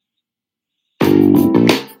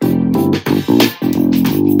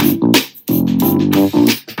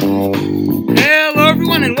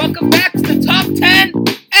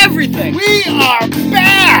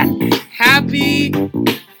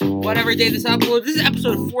day this uploads. This is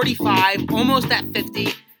episode 45, almost at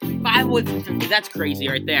 50. 5 with 50, that's crazy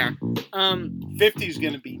right there. 50 is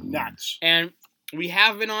going to be nuts. And we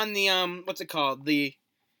have been on the, the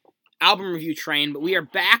album review train, but we are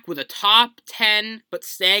back with a top 10, but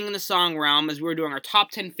staying in the song realm as we're doing our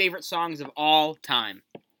top 10 favorite songs of all time.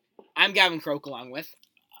 I'm Gavin Croak along with...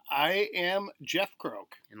 I am Jeff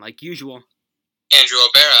Croak. And like usual... Andrew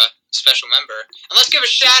O'Bara, special member. And let's give a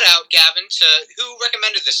shout out, Gavin, to who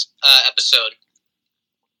recommended this episode.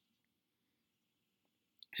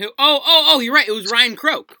 Who? Oh, you're right. It was Ryan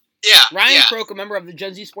Croak. Yeah. Ryan Croak, a member of the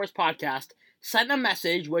Gen Z Sports Podcast, sent a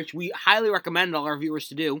message, which we highly recommend all our viewers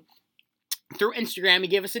to do, through Instagram. He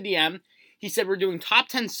gave us a DM. He said we're doing top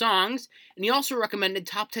 10 songs, and he also recommended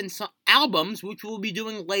top 10 albums, which we'll be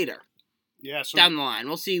doing later. Yeah, so down the line.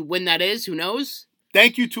 We'll see when that is. Who knows?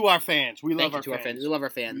 Thank you to our fans. We love our fans. We love our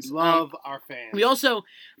fans. We love our fans. We also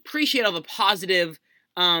appreciate all the positive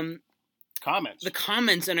comments. The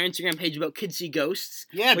comments on our Instagram page about Kids See Ghosts.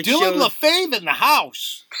 Yeah, Dylan LaFave in the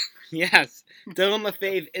house. Yes, Dylan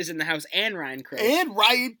LaFave is in the house, and Ryan Croak. And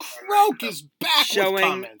Ryan Croak is back showing with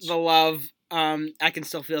comments. The love. I can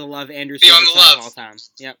still feel the love. Andrew's favorite song of all time.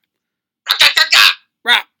 Yep.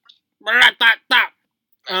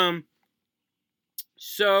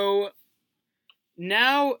 So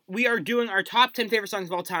now we are doing our top 10 favorite songs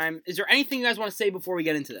of all time. Is there anything you guys want to say before we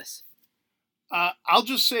get into this? I'll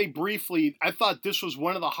just say briefly, I thought this was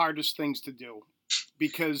one of the hardest things to do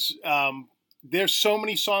because there's so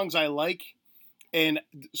many songs I like. And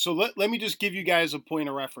so let me just give you guys a point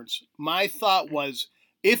of reference. My thought was,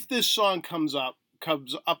 if this song comes up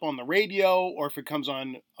on the radio, or if it comes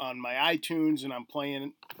on my iTunes and I'm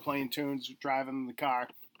playing tunes, driving in the car,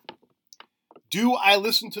 do I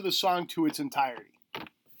listen to the song to its entirety?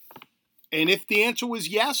 And if the answer was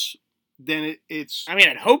yes, then it's... I mean,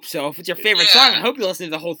 I'd hope so. If it's your favorite song, I hope you listen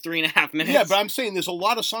to the whole 3.5 minutes. Yeah, but I'm saying there's a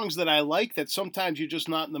lot of songs that I like that sometimes you're just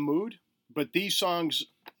not in the mood. But these songs...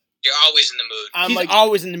 You're always in the mood. He's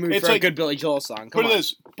always in the mood for a good Billy Joel song. Put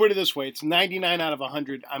it this way. It's 99 out of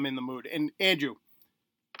 100 I'm in the mood. And Andrew,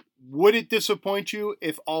 would it disappoint you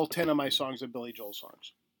if all 10 of my songs are Billy Joel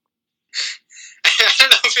songs? I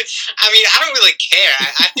don't know I don't really care.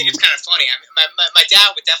 I think it's kind of funny. My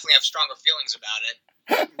dad would definitely have stronger feelings about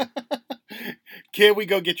it. Can we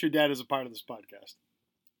go get your dad as a part of this podcast?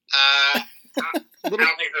 I don't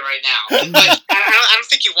think so right now. But I don't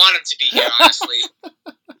think you want him to be here, honestly.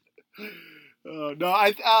 No,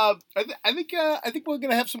 I think we're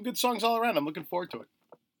gonna have some good songs all around. I'm looking forward to it.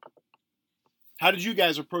 How did you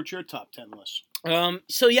guys approach your top 10 list?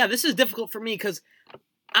 So yeah, this is difficult for me because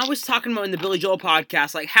I was talking about in the Billy Joel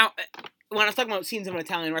podcast, like when I was talking about scenes of an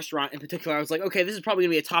Italian restaurant in particular, I was like, okay, this is probably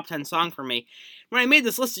gonna be a top 10 song for me. When I made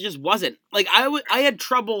this list, it just wasn't. Like I had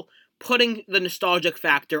trouble putting the nostalgic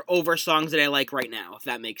factor over songs that I like right now, if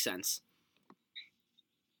that makes sense.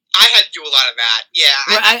 I had to do a lot of that. Yeah,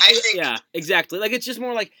 I think... Yeah, exactly. Like, it's just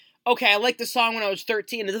more like, okay, I liked the song when I was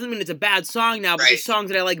 13. It doesn't mean it's a bad song now, but there's songs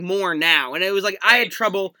that I like more now. And it was like, I had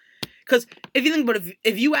trouble... Because if you think about it,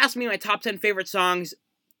 if you asked me my top 10 favorite songs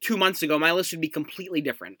 2 months ago, my list would be completely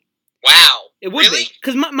different. Wow. It would be.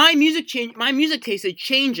 Because my music taste is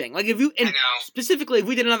changing. Like, specifically, if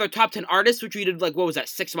we did another top 10 artists, which we did, like, what was that,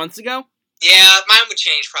 6 months ago? Yeah, mine would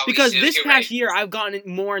change probably. Because this past year, I've gotten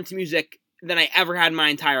more into music than I ever had in my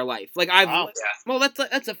entire life. Like well,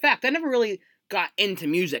 that's a fact. I never really got into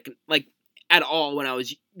music like at all when I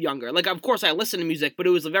was younger. Like, of course I listened to music, but it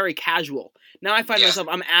was very casual. Now I find myself,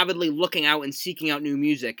 I'm avidly looking out and seeking out new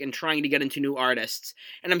music and trying to get into new artists.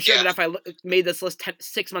 And I'm sure that if I made this list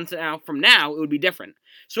 6 months from now, it would be different.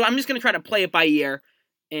 So I'm just going to try to play it by ear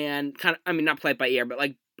and not play it by ear, but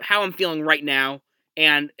like how I'm feeling right now.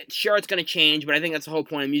 And sure, it's going to change, but I think that's the whole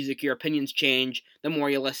point of music. Your opinions change the more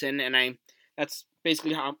you listen, and that's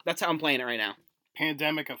basically how I'm playing it right now.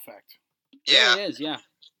 Pandemic effect. Yeah. It is, yeah.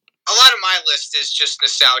 A lot of my list is just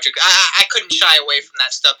nostalgic. I couldn't shy away from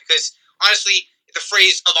that stuff because, honestly, the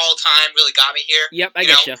phrase of all time really got me here. Yep, I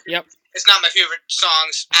get you. Yep. It's not my favorite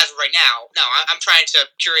songs as of right now. No, I'm trying to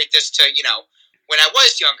curate this to, when I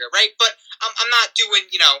was younger, right? But I'm not doing,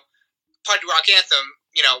 Party Rock Anthem,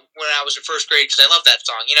 when I was in first grade because I love that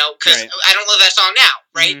song, because I don't love that song now,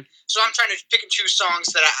 right? Mm-hmm. So I'm trying to pick and choose songs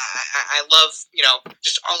that I love,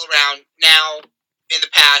 just all around now, in the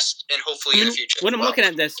past, and hopefully in the future. When I'm looking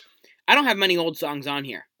at this, I don't have many old songs on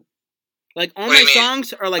here. Like, all my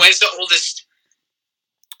songs are like... When's the oldest?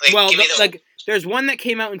 There's one that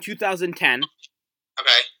came out in 2010.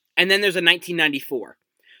 Okay. And then there's a 1994.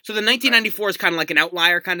 So the 1994 is kind of like an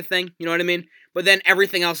outlier kind of thing, you know what I mean? But then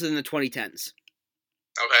everything else is in the 2010s.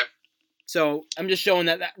 Okay. So I'm just showing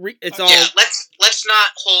that it's all... Yeah, let's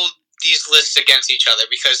not hold these lists against each other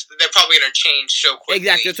because they're probably going to change so quickly.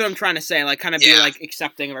 Exactly, that's what I'm trying to say. Like, kind of be like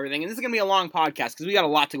accepting of everything. And this is going to be a long podcast because we got a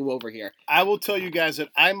lot to go over here. I will tell you guys that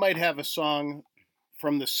I might have a song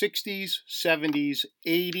from the 60s, 70s,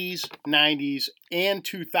 80s, 90s, and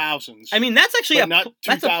 2000s. I mean, that's actually that's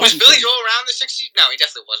Was Billy Joel around the 60s? No, he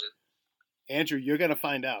definitely wasn't. Andrew, you're going to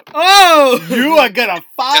find out. Oh! You are going to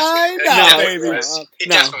find out, baby. He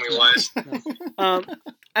definitely was. No.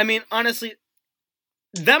 I mean, honestly,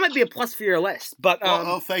 that might be a plus for your list, but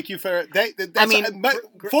thank you for for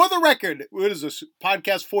the record, what is this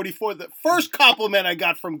podcast 44? The first compliment I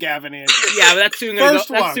got from Gavin Andrews. Yeah, but that's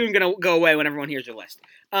soon gonna go away when everyone hears your list.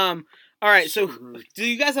 All right, so do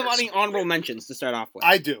you guys have any honorable mentions to start off with?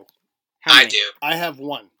 I do. I do. I have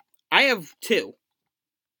one. I have two.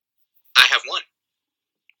 I have one.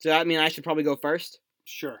 So that mean I should probably go first?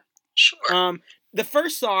 Sure. The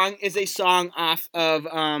first song is a song off of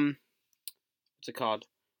what's it called?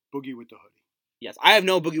 Boogie with the Hoodie. Yes, I have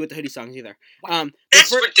no Boogie with the Hoodie songs either.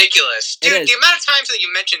 That's ridiculous. Dude, the amount of times that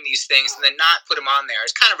you mention these things and then not put them on there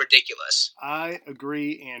is kind of ridiculous. I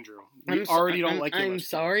agree, Andrew. You already don't like your I'm list.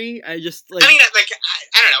 sorry. I just I mean, I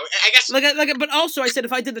don't know. I guess but also I said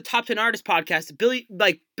if I did the top 10 artist podcast, Boogie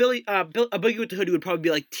with the Hoodie would probably be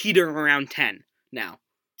like teetering around 10 now.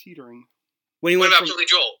 Teetering. What about Billy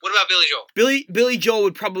Joel? What about Billy Joel? Billy Joel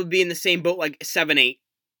would probably be in the same boat, like 7-8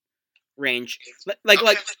 range.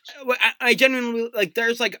 I genuinely like.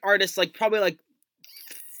 There's like artists, like probably like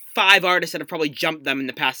 5 artists that have probably jumped them in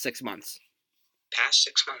the past 6 months. Past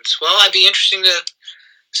 6 months. Well, I'd be interesting to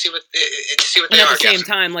see what they are. At the same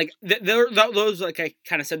time, like those, like I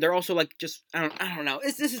kind of said, they're also like just I don't know.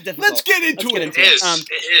 This is difficult. Let's get into it. It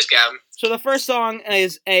is, Gavin. So the first song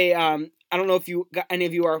is a I don't know if any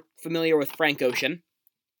of you are familiar with Frank Ocean.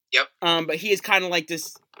 Yep. But he is kind of like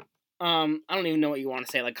this. I don't even know what you want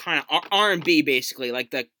to say. Like kind of R&B, basically,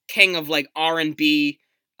 like the king of like R&B,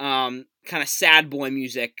 kind of sad boy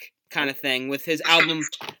music kind of thing. With his album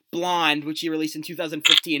Blonde, which he released in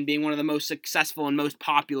 2015, being one of the most successful and most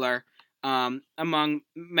popular among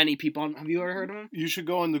many people. Have you ever heard of him? You should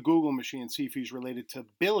go on the Google machine and see if he's related to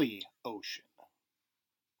Billy Ocean.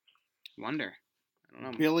 Wonder. I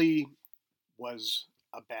don't know. Billy was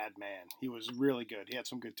a bad man. He was really good. He had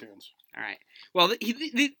some good tunes. All right. Well,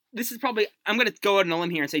 this is probably... I'm going to go out on a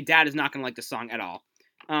limb here and say Dad is not going to like the song at all.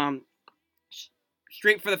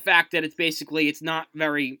 Straight for the fact that it's not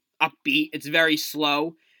very upbeat. It's very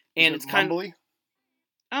slow. And it's kind mumbly?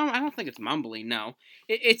 I don't think it's mumbly, no.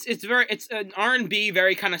 It's an R&B,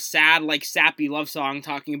 very kind of sad, like sappy love song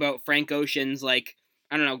talking about Frank Ocean's, like,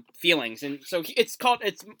 I don't know, feelings. And so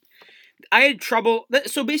I had trouble.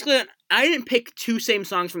 So basically, I didn't pick 2 same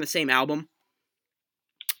songs from the same album.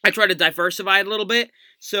 I tried to diversify it a little bit.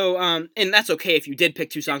 So, and that's okay if you did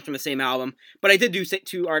pick 2 songs from the same album. But I did do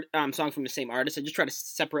 2 songs from the same artist. I just tried to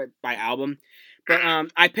separate by album. But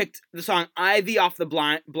I picked the song Ivy off the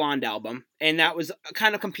Blonde album. And that was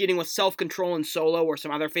kind of competing with Self Control and Solo or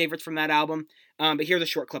some other favorites from that album. But here's a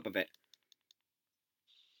short clip of it.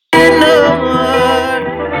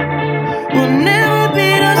 We'll never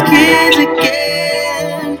be those kids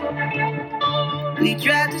again. We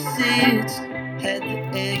tried to sit, had the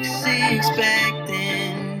exes back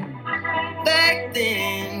then.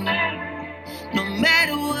 No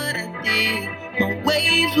matter what I did, my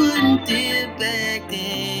waves wouldn't dip back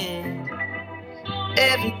then.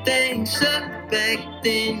 Everything sucked back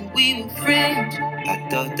then. We were friends. I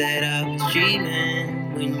thought that I was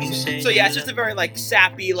dreaming when you said. So yeah, it's just a very like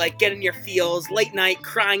sappy, like get in your feels, late night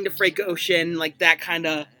crying to Frank Ocean, like that kind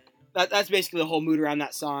of. That's basically the whole mood around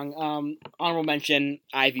that song. Honorable mention,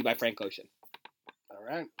 Ivy by Frank Ocean. All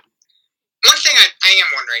right. One thing I am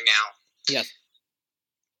wondering now. Yes.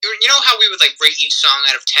 You know how we would like rate each song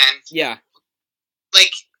out of 10? Yeah.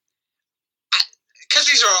 Like, because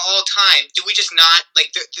these are all time, do we just not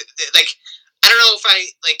like like? I don't know if I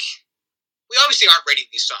like. We obviously aren't rating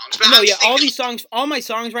these songs. But no, yeah, all my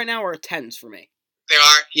songs right now are 10s for me. They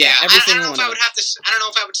are, yeah. Every I don't know single if one I would have to. I don't know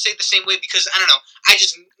if I would say it the same way because I don't know.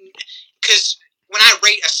 Because when I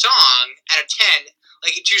rate a song out of 10,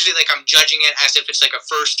 like it's usually like I'm judging it as if it's like a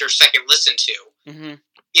first or second listen to. Mm-hmm.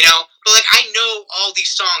 You know, but like I know all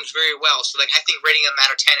these songs very well, so like I think rating them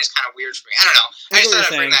out of 10 is kind of weird for me. I don't know. I just thought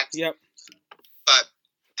I'd bring that. Yep. But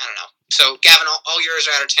I don't know. So Gavin, all yours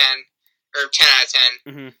are out of 10 or 10 out of 10.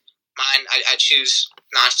 Mm-hmm. Mine, I choose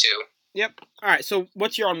not to. Yep. All right. So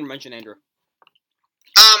what's your honorable mention, Andrew?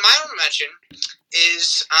 My honorable mention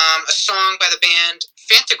is a song by the band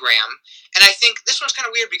Fantagram, and I think this one's kind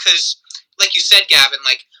of weird because, like you said, Gavin,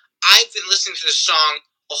 like I've been listening to this song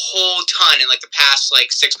a whole ton in like the past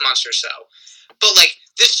like 6 months or so. But like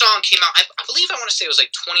this song came out, I believe I want to say it was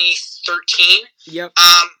like 2013. Yep.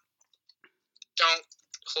 Don't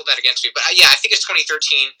hold that against me, but yeah, I think it's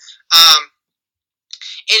 2013.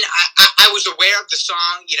 And I was aware of the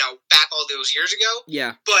song, back all those years ago.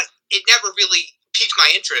 Yeah. But it never really piqued my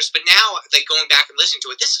interest. But now, like, going back and listening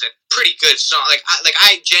to it, this is a pretty good song.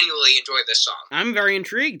 I genuinely enjoyed this song. I'm very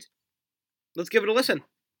intrigued. Let's give it a listen.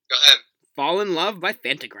 Go ahead. Fall in Love by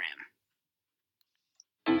Phantogram.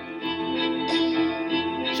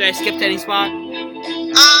 Should I skip to any spot?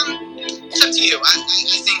 It's up to you. I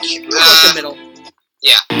think... We'll go the middle.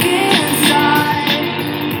 Yeah.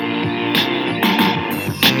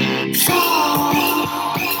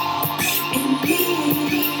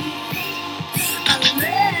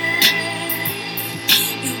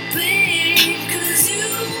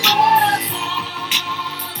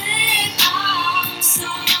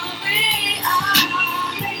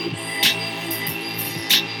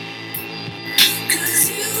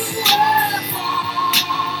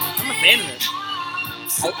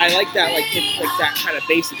 I like that, like that kind of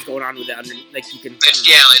bass that's going on with it. Like you can. It's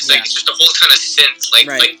just a whole ton of synths,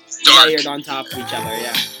 right. dark. Layered on top of each other,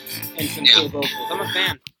 yeah. And some cool vocals. I'm a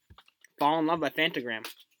fan. Fall in Love by Phantogram.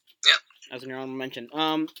 Yep. As an honorable mention.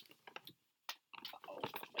 My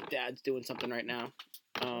dad's doing something right now.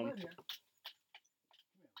 Okay,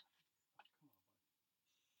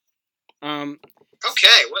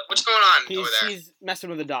 what's going on over there? He's messing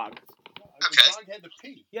with a dog. Okay. The dog had to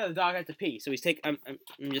pee. Yeah, the dog had to pee, so he's I'm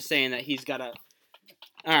just saying that he's got to.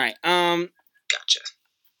 All right. Gotcha.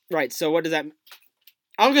 Right. So what does that?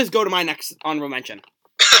 I'll just go to my next honorable mention.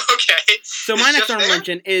 Okay. So my next honorable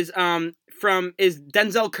mention is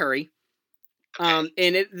Denzel Curry. Okay.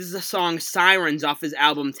 And this is a song "Sirens" off his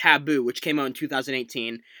album Taboo, which came out in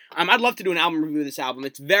 2018. I'd love to do an album review of this album.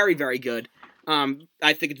 It's very, very good.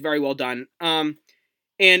 I think it's very well done. And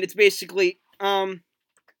it's basically I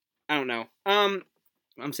don't know. I'm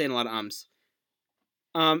saying a lot of ums.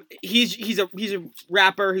 He's a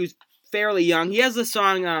rapper who's fairly young. He has a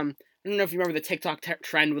song. I don't know if you remember the TikTok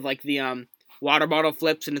trend with like the water bottle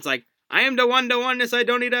flips, and it's like, I am the one to oneness. I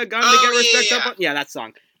don't need a gun to get respect. Yeah, that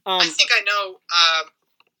song. I think I know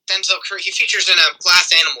Denzel Curry. He features in a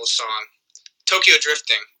Glass Animals song, Tokyo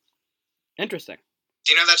Drifting. Interesting.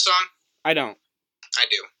 Do you know that song? I don't. I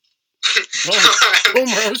do. Boom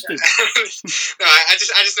roasted. No, I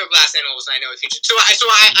just know Glass Animals, and I know it featured. So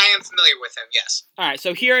I am familiar with him. Yes. All right.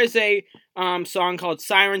 So here is a song called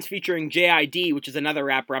 "Sirens" featuring JID, which is another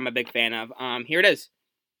rapper I'm a big fan of. Here it is.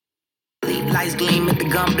 Lights gleam at the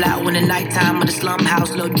gun block when the nighttime of the slum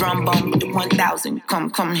house, little drum bone with the 1000.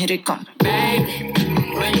 Come, hit it, come. Baby,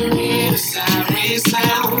 when you hear the siren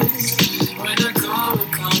sounds, when I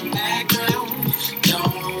come back round,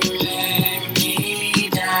 don't let me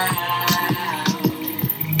down.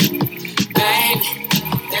 Baby,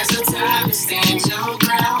 there's a time to stand your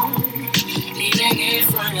ground, even in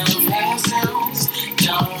front of loud sounds,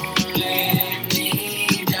 don't let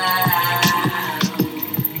me down.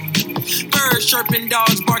 Birds chirping,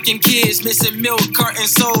 dogs barking, kids missing milk,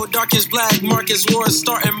 cartons sold, dark as black, Marcus wars,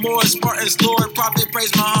 starting more, Spartans, Lord, Prophet,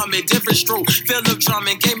 praise Muhammad, different stroke, Philip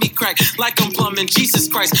drumming, gave me crack, like I'm plumbing, Jesus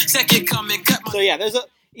Christ, second coming, cut my... So yeah,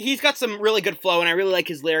 he's got some really good flow, and I really like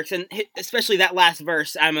his lyrics, and especially that last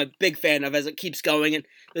verse, I'm a big fan of as it keeps going, and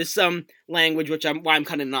there's some language why I'm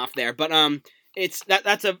cutting it off there, but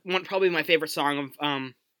that's probably my favorite song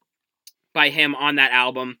of by him on that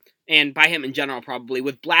album, and by him in general probably,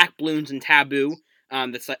 with Black Balloons and Taboo,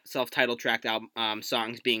 the self-titled tracked album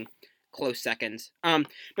songs being close seconds.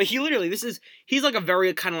 But he's like a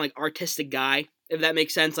very kind of like artistic guy, if that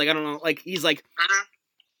makes sense. Like, I don't know, like he's like,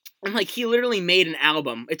 and like he literally made an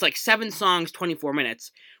album. It's like 7 songs, 24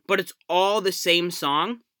 minutes, but it's all the same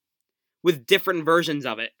song with different versions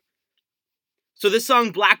of it. So this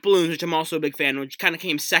song Black Balloons, which I'm also a big fan, which kind of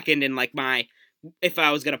came second in like if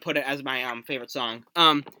I was gonna put it as my favorite song.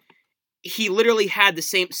 He literally had the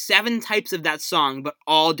same 7 types of that song, but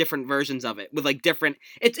all different versions of it with like different.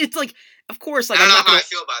 It's like, of course, like I don't know how I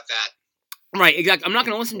feel about that. Right, exactly. I'm not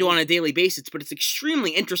gonna listen to it on a daily basis, but it's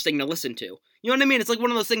extremely interesting to listen to. You know what I mean? It's like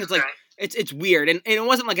one of those things. It's like it's weird, and it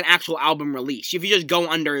wasn't like an actual album release. If you just go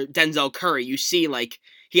under Denzel Curry, you see like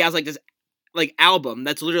he has like this like album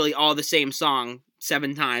that's literally all the same song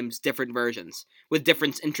 7 times, different versions with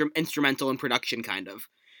different instrumental and production kind of.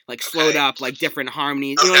 Like slowed up, like different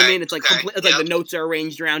harmonies. You know what I mean? It's like it's like the notes are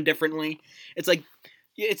arranged around differently. It's like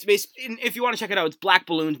it's based. If you want to check it out, it's Black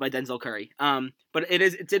Balloons by Denzel Curry. But it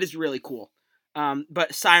is really cool.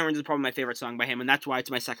 But Sirens is probably my favorite song by him, and that's why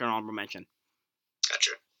it's my second honorable mention.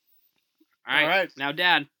 Gotcha. All right. Now,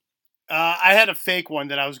 Dad. I had a fake one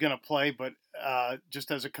that I was gonna play, but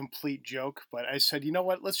just as a complete joke, but I said, you know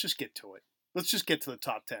what? Let's just get to it. Let's just get to the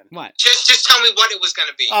top 10. What? Just tell me what it was going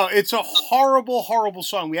to be. Oh, it's a horrible, horrible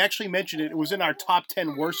song. We actually mentioned it. It was in our top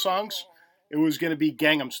 10 worst songs. It was going to be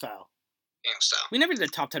Gangnam Style. Gangnam Style. We never did the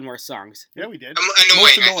top 10 worst songs. Yeah, we did. Annoying,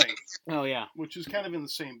 Most I annoying. think. Oh, yeah. Which is kind of in the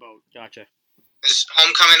same boat. Gotcha. Is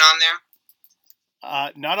Homecoming on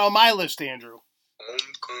there? Not on my list, Andrew.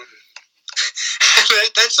 Homecoming.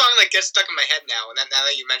 that song like gets stuck in my head now, and now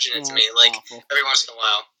that you mention it to me, like awful. every once in a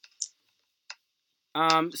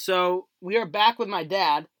while. So we are back with my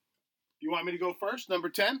dad. You want me to go first? Number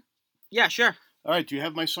 10? Yeah, sure. All right. Do you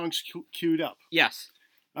have my songs queued up? Yes.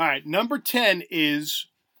 All right. Number 10 is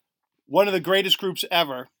one of the greatest groups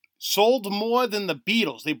ever. Sold more than the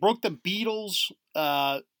Beatles. They broke the Beatles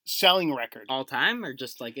selling record. All time, or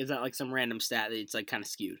just like, is that like some random stat that it's like kind of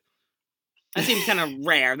skewed? That seems kind of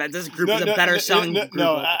rare. That this group is a better selling group.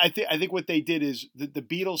 No, I think what they did is the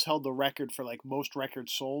Beatles held the record for like most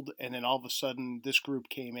records sold, and then all of a sudden this group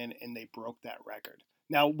came in and they broke that record.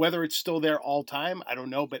 Now, whether it's still there all time, I don't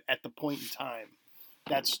know, but at the point in time,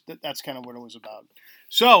 that's kind of what it was about.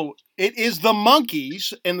 So it is the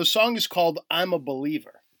Monkees, and the song is called "I'm a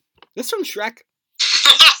Believer." This from Shrek.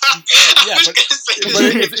 Yeah, but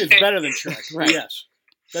it's better than Shrek. Right. Yes,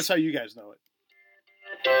 that's how you guys know it.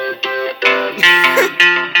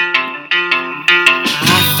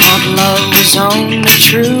 I thought love was only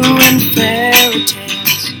true in fairy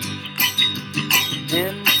tales,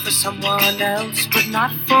 and for someone else, but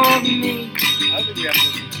not for me. I think we have to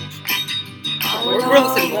listen to this. We're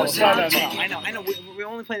listening to this. No. I know. We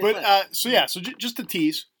only play the But so just to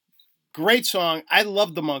tease, great song. I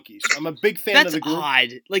love the Monkees. I'm a big fan That's of the group. odd.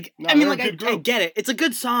 Like, No, I mean, they're a like, good I group. get it. It's a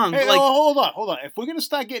good song. Hey, but like, hold on. If we're gonna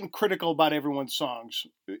start getting critical about everyone's songs,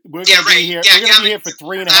 we're Yeah, gonna right. be here. Yeah, we're gonna yeah, be here for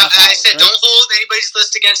 3.5 hours. I said right? don't hold anybody's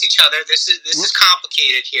list against each other. This is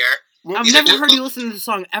complicated here. Well, I've never heard you listen to the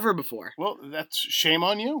song ever before. Well, that's shame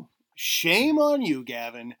on you. Shame on you,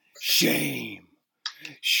 Gavin. Shame.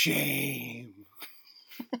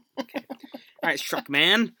 All right, Shrek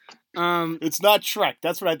Man. It's not Shrek.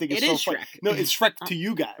 That's what I think is It so is funny. Shrek. No, it's Shrek to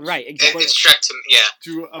you guys. Right, exactly. It's Shrek to yeah.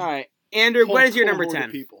 To All right, Andrew, what is your number cohort of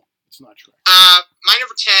 10? people. It's not Shrek. My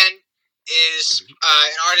number 10 is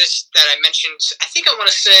an artist that I mentioned. I think I want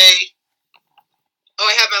to say. Oh,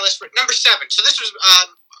 I have my list for number 7. So this was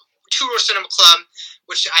Two Door Cinema Club,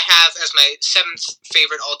 which I have as my 7th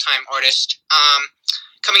favorite all-time artist.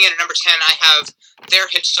 Coming in at number 10, I have their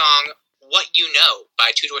hit song "What You Know"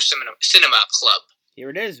 by Two Door Cinema Club. Here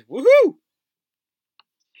it is. Woohoo!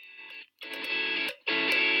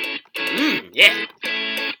 Yeah.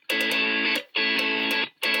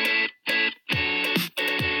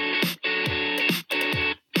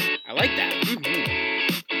 I like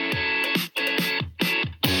that.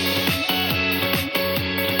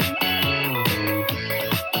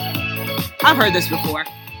 I've heard this before.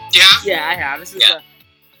 Yeah. Yeah, I have. This is Yeah.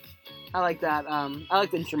 I like that. I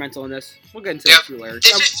like the instrumental in this. We'll get into Yep. a few lyrics.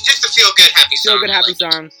 It's just a feel-good, happy song. Feel good, happy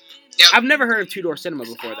Like, song. Yep. I've never heard of Two Door Cinema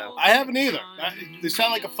before, though. I haven't either. They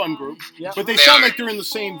sound like a fun group, Yep. but they They sound are. like they're in the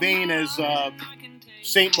same vein as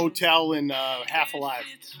Saint Motel and Half Alive.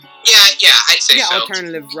 Yeah, I'd say Yeah, so.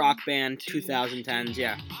 alternative rock band, 2010s.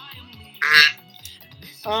 Yeah.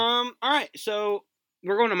 Mhm. All right. So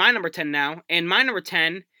we're going to my number 10 now, and my number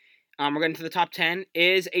 10, we're getting to the top 10,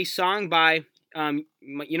 is a song by,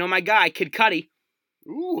 my guy Kid Cudi.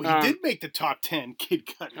 Ooh, he did make the top 10, Kid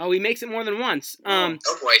Cudi. Oh, he makes it more than once. Oh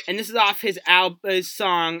boy. And this is off his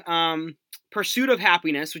song, "Pursuit of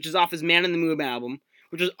Happiness," which is off his "Man in the Moon" album,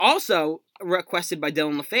 which was also requested by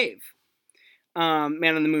Dylan LaFave.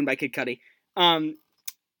 "Man in the Moon" by Kid Cudi.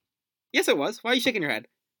 Yes, it was. Why are you shaking your head?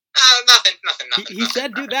 Nothing. He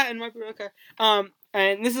said do that and might be okay.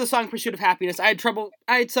 And this is a song, "Pursuit of Happiness." I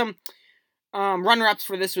had some runner-ups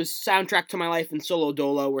for this was "Soundtrack to My Life" and "Solo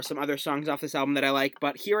Dolo" were some other songs off this album that I like,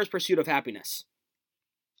 but here is "Pursuit of Happiness."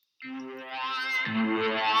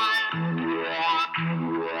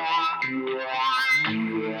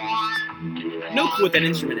 No clue what that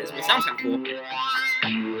instrument is, but it sounds kind of cool.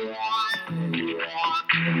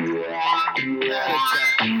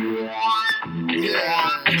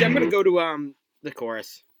 Actually, I'm gonna go to the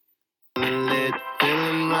chorus.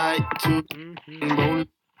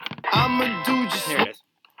 I'ma do just Here it is.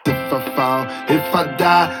 if I fall, if I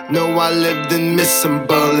die, know I lived and missed some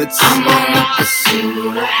bullets. I'm on the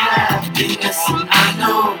pursuit of happiness, and I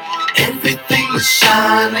know everything is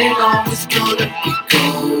shining, always gonna be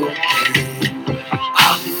gold.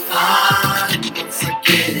 I'll be fine once I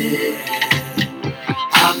get it.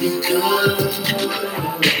 I'll be good.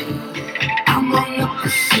 I'm on the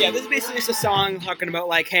pursuit. Yeah, this is basically just a song talking about,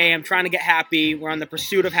 like, hey, I'm trying to get happy. We're on the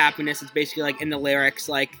pursuit of happiness. It's basically, like, in the lyrics,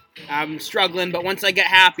 like, I'm struggling, but once I get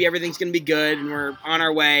happy, everything's going to be good, and we're on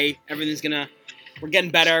our way. We're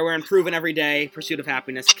getting better. We're improving every day. Pursuit of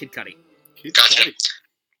happiness. Kid Cudi. Gotcha.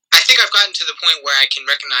 I think I've gotten to the point where I can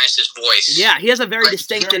recognize his voice. Yeah, he has a very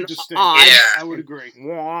distinct and odd. Yeah, I would agree.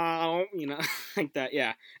 Wow, like that,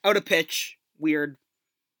 yeah. Out of pitch, weird,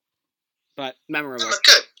 but memorable.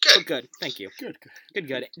 Good. Thank you.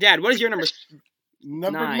 Good. Dad, what is your number?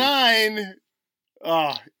 Number 9.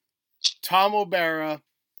 Tom O'Bara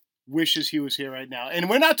wishes he was here right now. And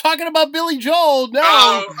we're not talking about Billy Joel,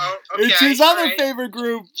 no. Okay. It's his other favorite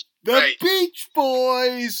group, the Beach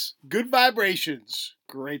Boys. Good Vibrations.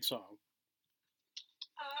 Great song.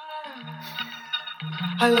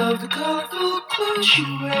 I love the colorful clothes she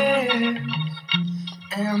wears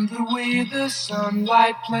and the way the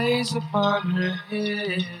sunlight plays upon her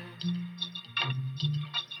head.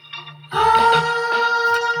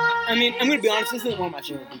 I mean, I'm gonna be honest. This isn't one of my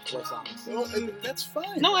favorite Beach Boys songs. Well, that's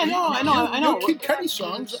fine. No, I know. No Kid Cudi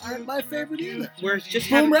songs aren't my favorite either. We're just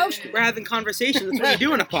having conversations. That's what you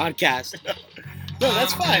do in a podcast. No,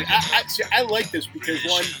 that's fine. I like this because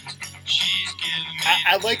one,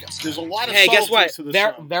 I like. There's a lot of. Hey, guess what? To this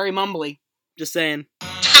They're song. very mumbly. Just saying.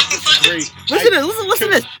 Disagree. Listen to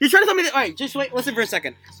this. You're trying to tell me that. All right, just wait. Listen for a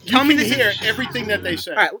second. Tell me to hear everything that they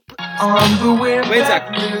say. All right. Wait a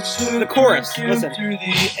second. The chorus. Listen.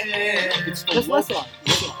 It's the Just listen.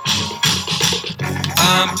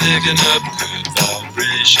 I'm picking up good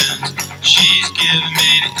vibrations. She's giving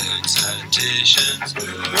me the excitations.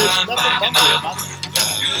 I'm picking up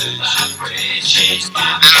good vibrations.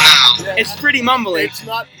 It's pretty mumbly. It's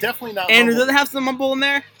definitely not. Andrew, mumble. does it have some mumble in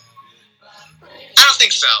there? I don't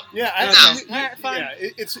think so. Yeah, All right, fine. Yeah,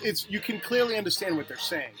 it's you can clearly understand what they're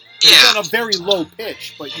saying. Yeah. It's on a very low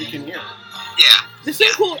pitch, but you can hear it. Yeah. This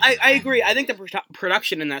is cool. I agree. I think the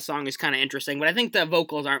production in that song is kind of interesting, but I think the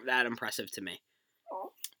vocals aren't that impressive to me.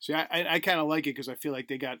 See, I kind of like it because I feel like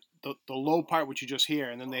they got the low part, which you just hear,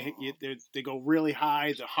 and then they go really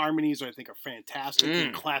high. The harmonies, I think, are fantastic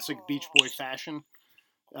in classic Beach Boy fashion.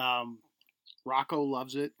 Rocco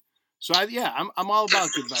loves it. So, I'm all about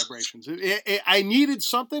Good Vibrations. I needed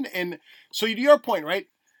something, and so to your point, right,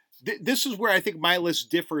 this is where I think my list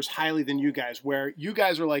differs highly than you guys, where you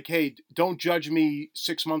guys are like, hey, don't judge me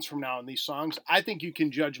 6 months from now on these songs. I think you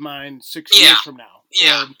can judge mine 6 years from now.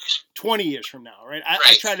 Yeah. Or 20 years from now, right?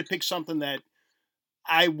 I try to pick something that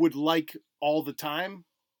I would like all the time.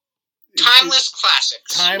 Timeless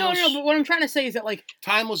classics. Timeless, No, but what I'm trying to say is that, like,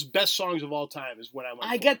 timeless best songs of all time is what I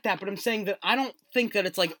want. I get that, but I'm saying that I don't think that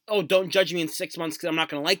it's like, oh, don't judge me in 6 months because I'm not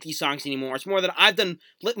going to like these songs anymore. It's more that I've done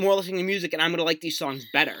more listening to music and I'm going to like these songs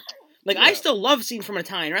better. Like, I still love Scene from an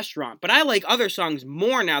Italian Restaurant, but I like other songs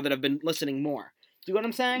more now that I've been listening more. Do you know what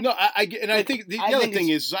I'm saying? No, I think the other thing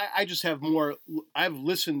is I just have more. I've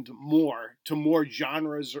listened more to more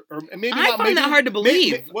genres, or maybe I find that hard to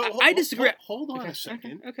believe. I disagree. Hold on a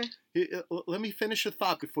second. Okay. Let me finish a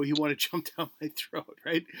thought before you want to jump down my throat.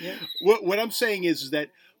 Right. Yeah. What I'm saying is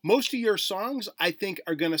that most of your songs, I think,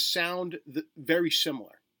 are going to sound very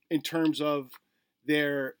similar in terms of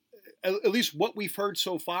their. At least what we've heard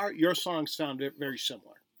so far, your songs sound very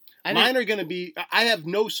similar. Mine are going to be. I have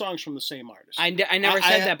no songs from the same artist. I never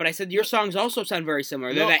said that, but I said your songs also sound very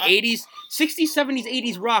similar. They're 80s, 60s, 70s,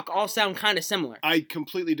 80s rock all sound kind of similar. I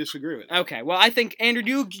completely disagree with that. Okay, well, I think, Andrew,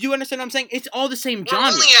 do you understand what I'm saying? It's all the same genre.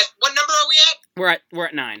 We're only at, what number are we at? We're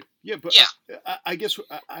at 9. Yeah, but I guess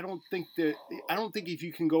I don't think if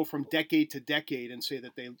you can go from decade to decade and say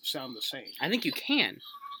that they sound the same. I think you can.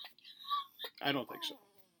 I don't think so.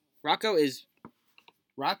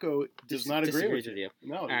 Rocco does not agree with you.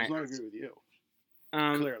 No, he does not agree with you.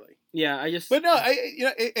 Clearly. Yeah, But no,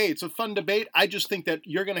 it's a fun debate. I just think that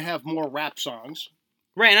you're going to have more rap songs.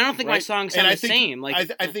 Right, and I don't think my songs sound the same.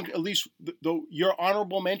 Like I think at least your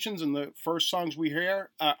honorable mentions and the first songs we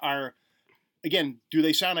hear are, again, do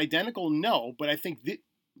they sound identical? No, but I think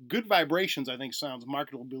Good Vibrations, I think, sounds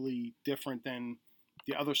markedly different than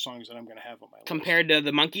the other songs that I'm going to have on my list. Compared to the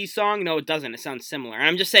Monkees song? No, it doesn't. It sounds similar. And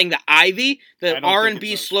I'm just saying that Ivy, the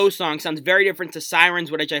R&B slow song, sounds very different to Sirens,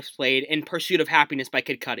 what I just played, and Pursuit of Happiness by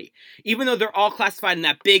Kid Cudi. Even though they're all classified in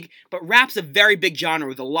that big, but rap's a very big genre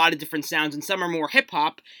with a lot of different sounds, and some are more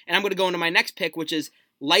hip-hop. And I'm going to go into my next pick, which is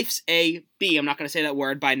Life's a B, I'm not going to say that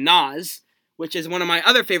word, by Nas, which is one of my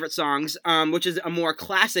other favorite songs, which is a more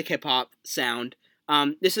classic hip-hop sound.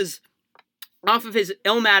 This is off of his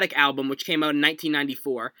Illmatic album, which came out in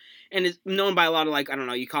 1994, and is known by a lot of, like, I don't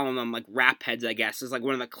know, you call them, like, rap heads, I guess. It's, like,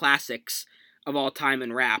 one of the classics of all time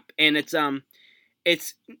in rap. And it's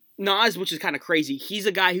Nas, which is kind of crazy, he's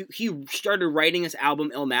a guy who he started writing his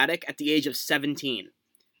album Illmatic at the age of 17.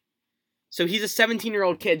 So he's a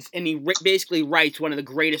 17-year-old kid, and he basically writes one of the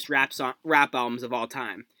greatest rap albums of all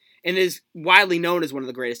time, and is widely known as one of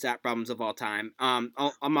the greatest rap albums of all time.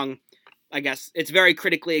 Among, I guess, it's very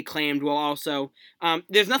critically acclaimed. Well, also,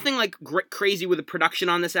 there's nothing like crazy with the production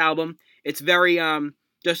on this album. It's very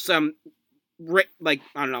just some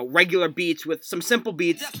regular beats with some simple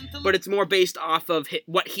beats, but it's more based off of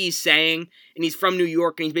what he's saying, and he's from New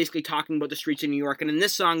York, and he's basically talking about the streets of New York. And in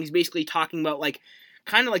this song, he's basically talking about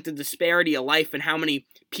kind of like the disparity of life and how many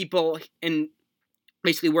people in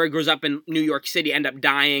basically where he grows up in New York City end up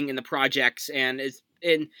dying in the projects. And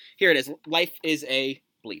here it is. Life is a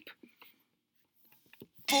bleep.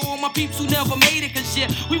 For all my peeps who never made it, cause shit,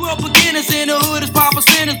 we were beginners in the hood as proper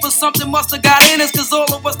sinners, but something must have got in us, cause all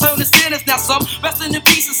of us turned to sinners. Now some resting in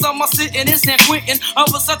peace and some are sitting in San Quentin.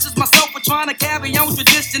 Others such as myself are trying to carry on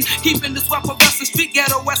tradition, keeping this weapon western street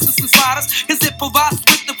ghetto essence inside us, cause it provides us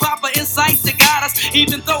with the proper insights that guide us.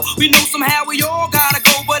 Even though we know somehow we all gotta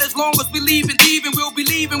go, but as long as we leaving, we'll be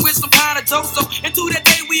leaving with some kind of dope. So into that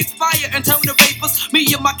day we expire and turn to vapors. Me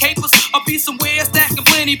and my capers, I'll be somewhere stacking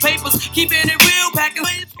plenty papers, keeping it real, packing.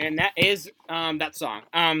 And that is that song.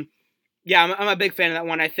 Yeah, I'm a big fan of that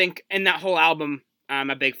one. I think, and that whole album, I'm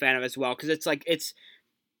a big fan of as well, because it's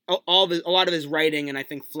a lot of his writing and I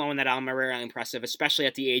think flow in that album are really impressive, especially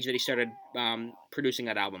at the age that he started producing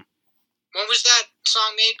that album. When was that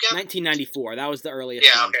song made, Gavin? 1994. That was the earliest.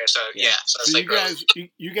 Yeah. Song. Okay. So yeah. So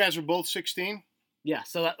you guys are both 16. Yeah.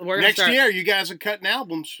 So we're next year. You guys are cutting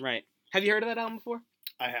albums. Right. Have you heard of that album before?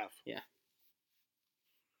 I have. Yeah.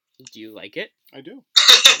 Do you like it? I do.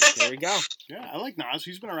 There we go. Yeah, I like Nas.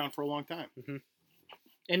 He's been around for a long time. Mm-hmm.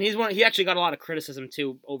 And he actually got a lot of criticism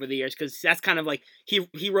too over the years, because that's kind of like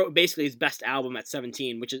he wrote basically his best album at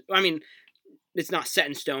 17, which is, I mean, it's not set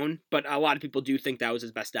in stone, but a lot of people do think that was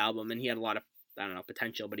his best album, and he had a lot of, I don't know,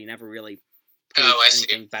 potential, but he never really produced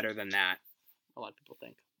anything better than that. A lot of people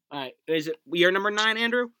think. All right, is it your number 9,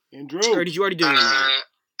 Andrew? Or did you already do number 9? I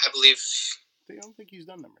believe. I don't think he's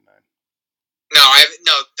done number 9. No, I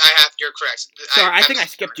have. You're correct. Sorry, I think I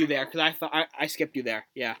skipped you there, because I thought I skipped you there.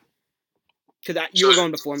 Yeah, because you were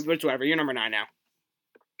going before me, but it's whatever. You're number 9 now.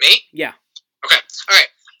 Me? Yeah. Okay. All right.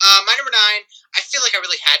 My number 9. I feel like I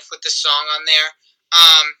really had to put this song on there.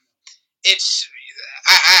 I'm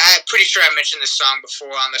pretty sure I mentioned this song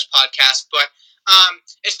before on this podcast, but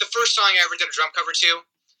it's the first song I ever did a drum cover to.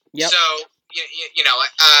 Yep. So you know,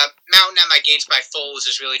 "Mountain at My Gates" by Foles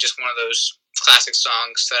is really just one of those classic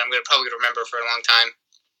songs that I'm probably gonna remember for a long time.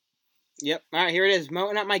 Yep. All right, here it is.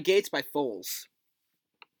 "Mountain at My Gates" by Foles.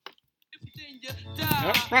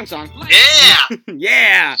 Oh, wrong song. Yeah.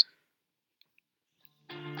 Yeah.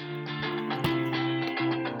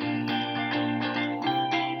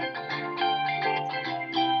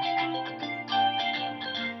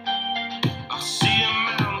 I see a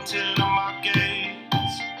mountain at my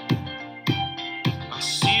gates. I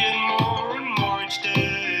see it more and more each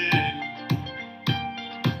day.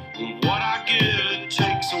 What I give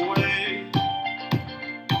takes away.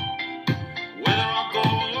 Whether I go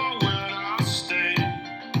or whether I stay.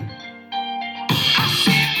 I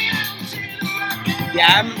see a mountain at my gates.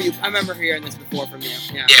 Yeah, I remember hearing this before from you.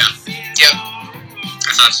 Yeah. Yeah. Yep.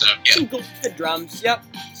 I thought so. Yeah. Some good drums. Yep.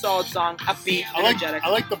 Solid song. Upbeat. Energetic. I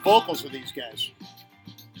like the vocals of these guys.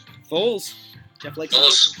 Foles. Jeff likes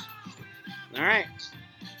Foles. All right.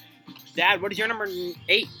 Dad, what is your number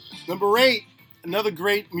 8? Number 8, another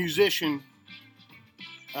great musician.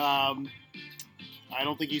 I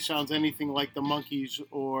don't think he sounds anything like the Monkees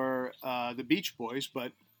or the Beach Boys,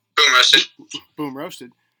 but Boom roasted. Boom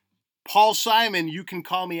roasted. Paul Simon, "You Can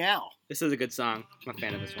Call Me Al." This is a good song. I'm a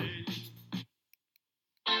fan of this one.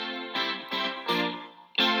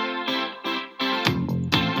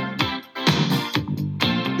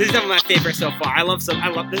 This is definitely my favorite so far. I love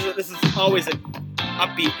this. This is always an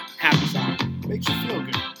upbeat, happy song. Makes you feel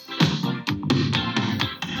good.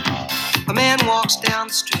 A man walks down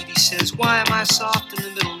the street, he says, "Why am I soft in the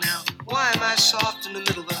middle now? Why am I soft in the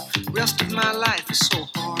middle? The rest of my life is so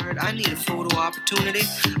hard. I need a photo opportunity.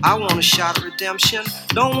 I want a shot of redemption.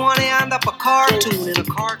 Don't want to end up a cartoon in a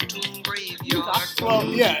cartoon graveyard." Well,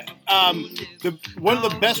 yeah. One of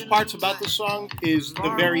the best parts about the song is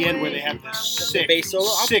the very end where they have this sick bass solo.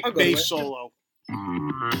 Sick I'll go bass with it. solo.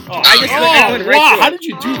 I went right wow! to How it. did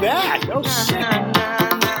you do that? That was sick.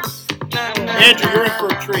 Andrew, you're in for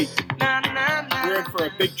a treat. You're in for a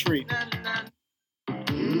big treat.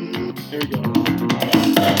 There we go.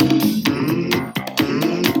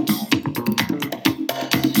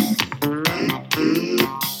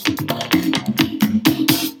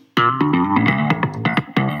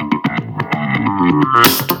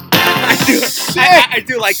 I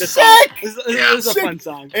do like this song. This is a fun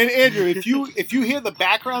song. And Andrew, if you hear the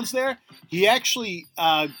backgrounds there, he actually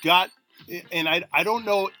got, and I don't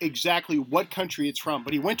know exactly what country it's from,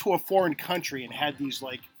 but he went to a foreign country and had these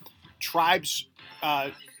like tribes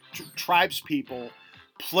people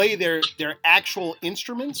play their actual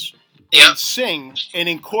instruments and sing, and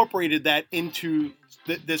incorporated that into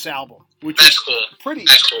this album, which is pretty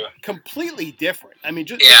completely different. I mean,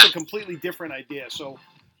 just a completely different idea. So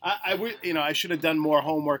I should have done more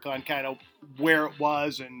homework on kind of where it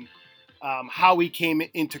was and how we came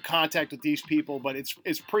into contact with these people, but it's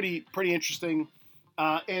pretty interesting.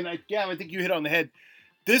 And I think you hit on the head.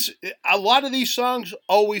 A lot of these songs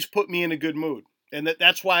always put me in a good mood, and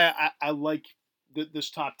that's why I like this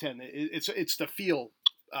top 10. It's the feel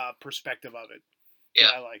perspective of it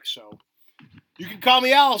that I like. So you can call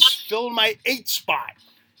me Alice, filling my 8th spot.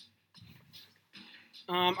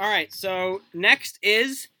 All right, so next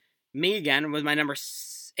is me again with my number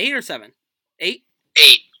 8 or 7? 8?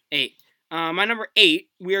 8. My number 8,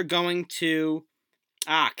 we are going to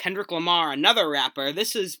Kendrick Lamar, another rapper.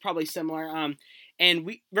 This is probably similar. And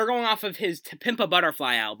we're going off of his To Pimp a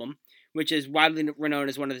Butterfly album, which is widely renowned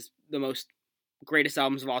as one of the most greatest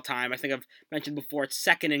albums of all time. I think I've mentioned before, it's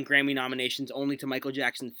second in Grammy nominations, only to Michael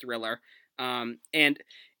Jackson's Thriller. And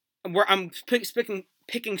I'm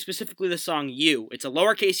picking specifically the song You. It's a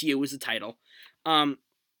lowercase U is the title. And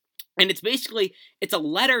it's a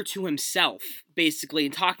letter to himself, basically,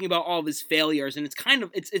 and talking about all of his failures. And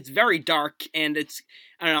it's very dark, and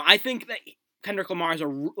I don't know. I think that Kendrick Lamar is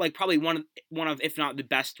probably one of, if not the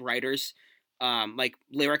best writers,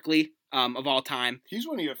 lyrically, of all time. He's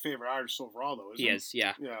one of your favorite artists overall, though, isn't he? He is,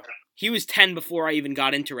 yeah. He was 10 before I even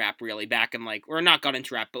got into rap, really, back in, or not got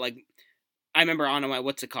into rap, but, I remember on my,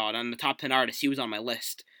 on the top 10 artists, he was on my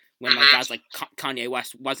list when, guys like Kanye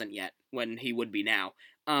West wasn't yet, when he would be now.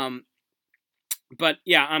 But,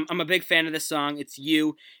 yeah, I'm a big fan of this song. It's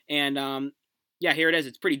You, and, here it is.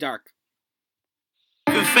 It's pretty dark.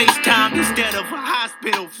 FaceTime instead of a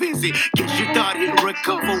hospital visit. Guess you thought he'd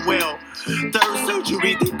recover well. Third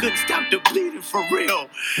surgery, they couldn't stop the bleeding for real.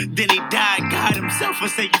 Then he died, got himself,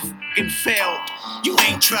 and said you f***ing failed. You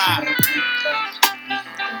ain't tried.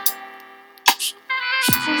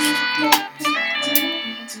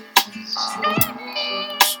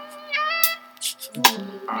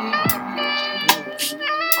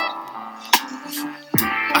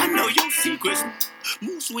 I know your secrets.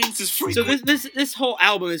 Moose swings is free. So this whole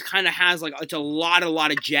album has it's a lot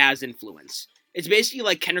of jazz influence. It's basically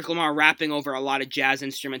like Kendrick Lamar rapping over a lot of jazz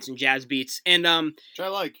instruments and jazz beats, and which I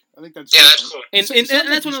like. I think that's that's cool. And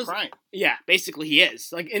that's one of those. Crying. Yeah, basically he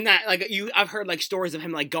is in that I've heard stories of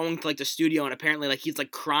him going to the studio, and apparently he's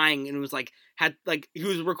crying, and it was he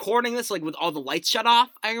was recording this with all the lights shut off.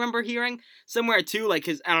 I remember hearing somewhere too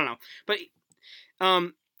his, I don't know, but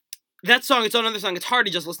that song, it's another song. It's hard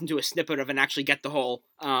to just listen to a snippet of and actually get the whole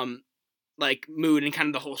mood and kind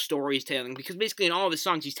of the whole story he's telling, because basically in all of his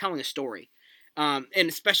songs he's telling a story. And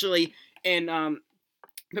especially in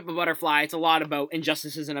Pimp a Butterfly, it's a lot about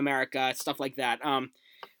injustices in America, stuff like that.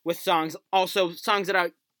 With songs that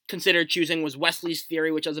I considered choosing was Wesley's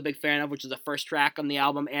Theory, which I was a big fan of, which is the first track on the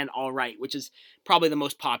album, and All Right, which is probably the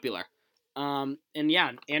most popular. And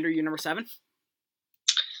yeah, Andrew, your number 7?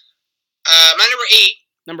 My number 8.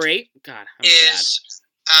 Number 8? God, I'm is sad.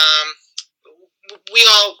 We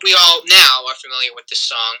all now are familiar with this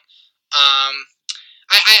song.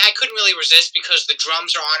 I couldn't really resist because the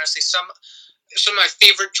drums are honestly some of my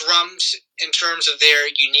favorite drums in terms of their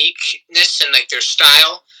uniqueness and their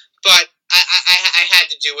style. But I had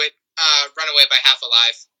to do it. Runaway by Half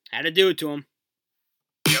Alive. Had to do it to him.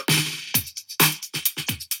 Yep.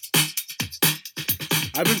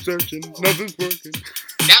 I've been searching, nothing's working.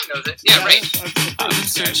 Gavin knows it. Yeah, right. I've been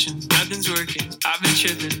searching, nothing's working. I've been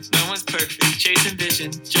tripping, no one's perfect. Chasing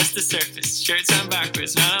vision, just the surface. Shirts on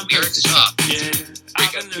backwards, not on purpose.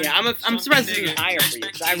 Yeah, I'm surprised it's even higher for you,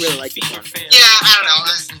 because I really like this one. Yeah, I don't know.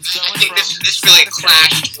 I think this really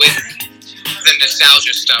clashed with the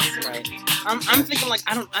nostalgia stuff. Right. I'm thinking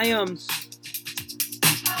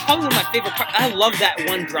probably one of my favorite parts. I love that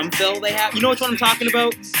one drum fill they have. You know which one I'm talking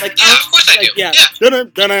about? Yeah, of course I do. Yeah. You know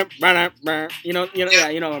what I'm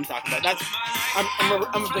talking about. I'm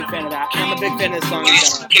a big fan of that. And I'm a big fan of this song. Can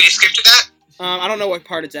you skip to that? I don't know what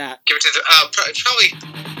part it's at. Give it to the probably.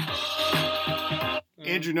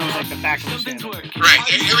 Andrew knows the back of his hand. Right,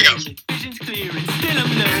 here we go. Vision's clear and still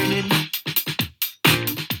I'm learning.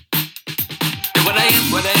 What I am.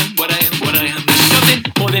 There's something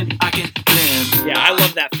more than I can plan. Yeah, I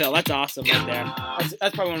love that fill. That's awesome right there.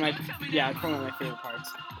 That's probably one of my favorite parts.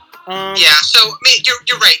 Yeah, so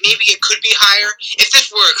you're right. Maybe it could be higher. If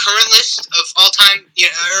this were a current list of all time,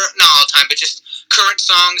 or not all time, but just current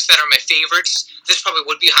songs that are my favorites, this probably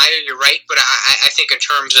would be higher. You're right, but I think in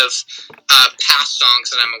terms of past songs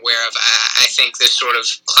that I'm aware of, I think this sort of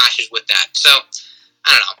clashes with that. So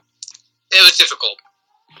I don't know. It was difficult.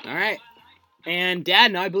 All right, and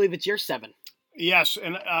Dad, now I believe it's your 7. Yes,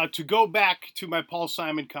 and to go back to my Paul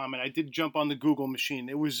Simon comment, I did jump on the Google machine.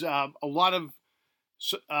 It was a lot of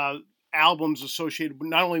albums associated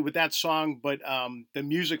not only with that song, but the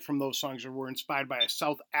music from those songs were inspired by a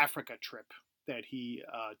South Africa trip that he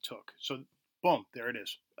took. So, boom, there it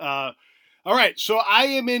is. All right, so I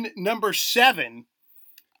am in number 7,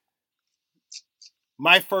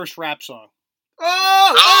 my first rap song.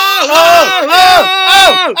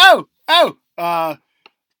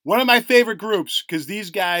 One of my favorite groups, because these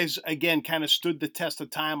guys, again, kind of stood the test of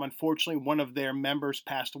time. Unfortunately, one of their members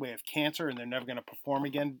passed away of cancer, and they're never going to perform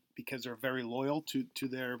again because they're very loyal to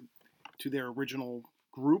their original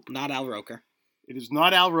group. Not Al Roker. It is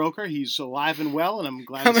not Al Roker. He's alive and well, and I'm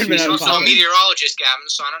glad to see him. He's also a meteorologist, Gavin,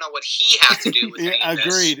 so I don't know what he has to do with any of this.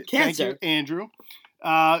 Agreed. Cancer. Thank you, Andrew.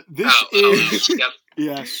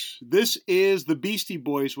 Yes, this is the Beastie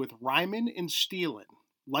Boys with Rhymin' and Stealin',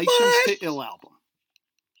 License to Ill album.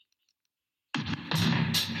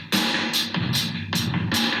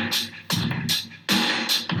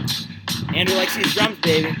 Andrew likes these drums,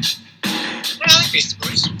 baby. Yeah, I like Beastie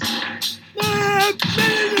Boys.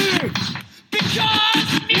 Because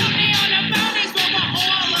mutiny on the mountains where we're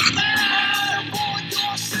all about. Avoid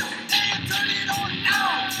yourself and turn it on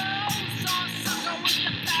out. Sucker with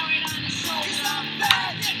the parrot on the shoulder. 'Cause I'm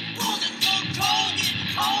bad, bullets go cold, get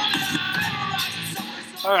colder.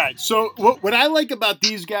 All right, so what I like about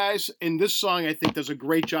these guys, and this song I think does a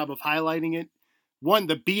great job of highlighting it. One,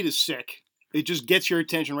 the beat is sick. It just gets your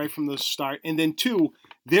attention right from the start. And then 2,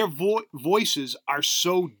 their voices are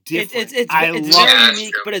so different. It's very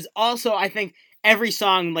unique, but it's also, I think, every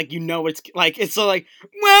song, like, it's like, it's so like,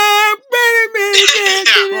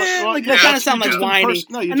 like, that kind of sound like whiny.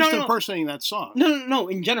 You're just impersonating that song. No,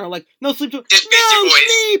 in general, like, no sleep till,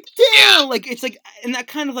 Yeah. Like, it's like, and that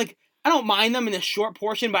kind of like, I don't mind them in a short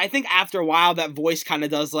portion, but I think after a while that voice kind of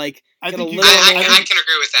does like. I can agree with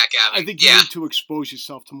that, Gavin. I think you need to expose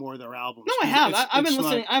yourself to more of their albums. No, I have. I've been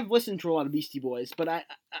listening. I've listened to a lot of Beastie Boys, but I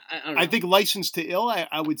don't know. I think License to Ill,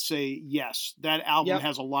 I would say yes. That album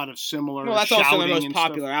has a lot of similar. Well, that's also their most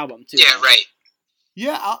popular album too. Yeah, right.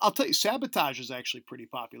 Yeah, I'll tell you, Sabotage is actually pretty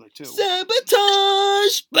popular too.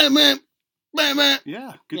 Sabotage.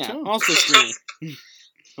 Yeah, good tune. Also screaming.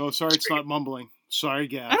 Oh, sorry, it's not mumbling. Sorry,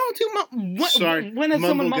 Gav. I don't do Sorry. When has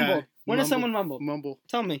someone mumbled? When has Mumble. someone mumbled? Mumble.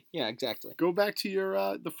 Tell me. Yeah, exactly. Go back to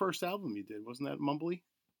your the first album you did. Wasn't that mumbly?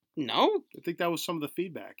 No. I think that was some of the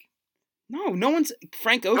feedback. No one's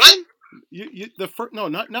Frank Ocean.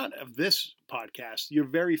 Not of this podcast. Your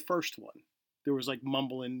very first one. There was like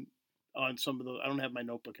mumbling on some of the. I don't have my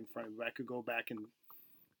notebook in front of me, but I could go back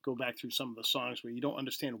through some of the songs where you don't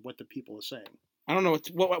understand what the people are saying. I don't know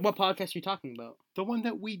what podcast you're talking about. The one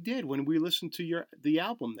that we did when we listened to the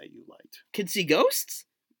album that you liked. Kids See Ghosts?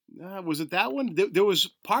 Was it that one? There was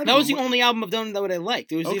part that of was the only album of them that I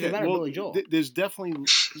liked. It was either that or Billy Joel. There's definitely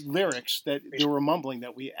lyrics that they were mumbling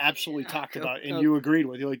that we absolutely talked about, and you agreed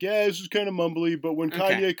with. You're like, yeah, this is kind of mumbly, but when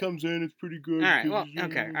Kanye comes in, it's pretty good. All right. Well,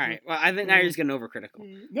 Well, I think now you're just getting overcritical.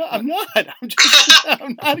 No, I'm not.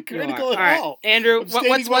 I'm not critical at all. Andrew,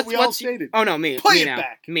 what's we all stated? Oh no, me. Play me it now.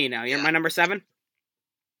 back. Me now. You're my number 7.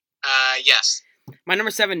 Yes. My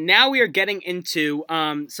number 7. Now we are getting into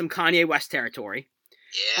some Kanye West territory.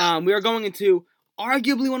 Yeah. We are going into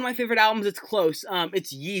arguably one of my favorite albums. It's close.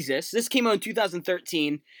 It's Yeezus. This came out in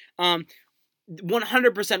 2013.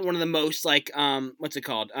 100% one of the most like what's it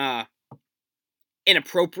called?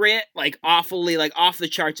 Inappropriate, like awfully like off the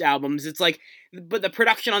charts albums. It's like, but the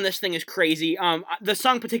production on this thing is crazy. The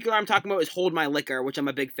song in particular I'm talking about is Hold My Liquor, which I'm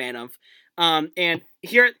a big fan of. And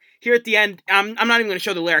here at the end, I'm not even going to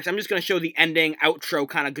show the lyrics. I'm just going to show the ending outro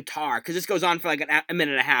kind of guitar, because this goes on for like a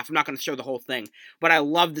minute and a half. I'm not going to show the whole thing, but I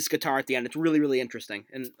love this guitar at the end. It's really, really interesting,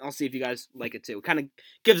 and I'll see if you guys like it too. It kind of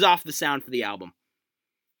gives off the sound for the album.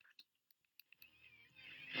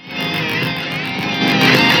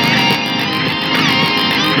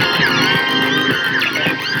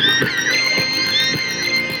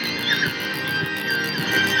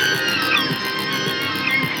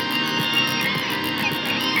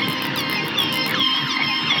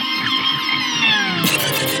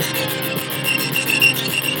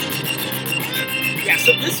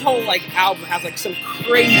 So this whole like album has like some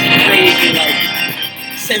crazy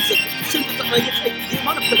like sense of like, it's, like the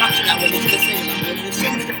amount of production that went into this thing. There's so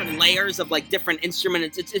many different layers of like different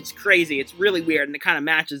instruments. It's crazy. It's really weird, and it kind of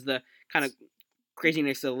matches the kind of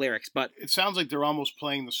craziness of the lyrics. But it sounds like they're almost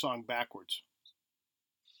playing the song backwards.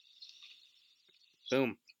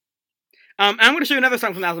 Boom. I'm going to show you another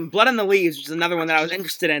song from the album, Blood on the Leaves, which is another one that I was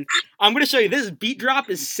interested in. I'm going to show you this beat drop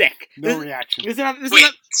is sick. No reaction. Wait,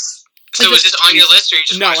 so is this on your list, or you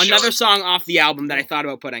just no? Another song off the album that I thought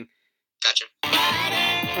about putting. Gotcha.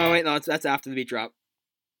 Oh wait, no, that's after the beat drop.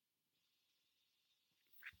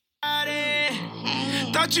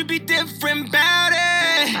 Thought you'd be different about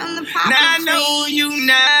it. Now I know you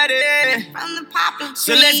not it.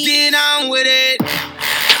 So let's get on with it.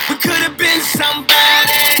 We could have been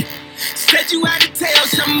somebody. Said you had to tell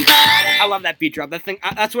somebody. I love that beat drop. That thing.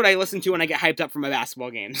 That's what I listen to when I get hyped up for my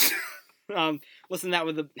basketball games. Listen to that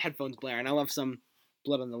with the headphones blaring. I love some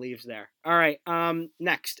Blood on the Leaves there. All right.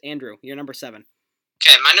 Next, Andrew, you're number 7.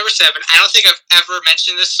 Okay, my number 7. I don't think I've ever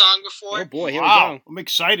mentioned this song before. Oh boy, here we go. I'm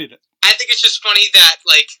excited. I think it's just funny that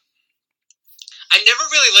like I never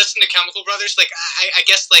really listened to Chemical Brothers. Like I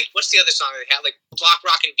guess like what's the other song they had? Like Block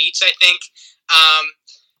Rockin' Beats, I think.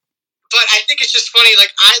 But I think it's just funny.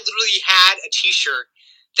 Like I literally had a T-shirt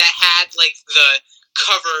that had like the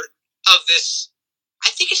cover of this. I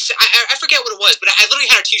think it's I forget what it was, but I literally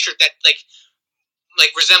had a T-shirt that like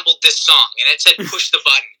resembled this song, and it said "Push the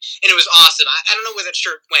Button," and it was awesome. I don't know where that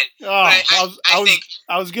shirt went. Oh,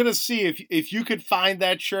 I was gonna see if you could find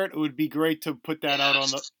that shirt. It would be great to put that out on.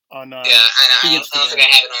 Yeah, I don't think I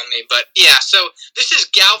have it on me, but yeah. So this is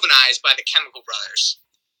 "Galvanized" by the Chemical Brothers.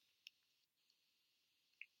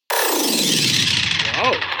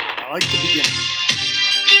 Whoa! I like the beginning.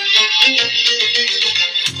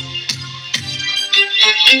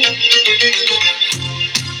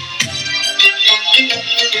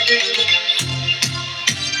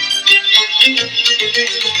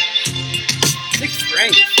 Sixth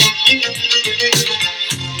strength.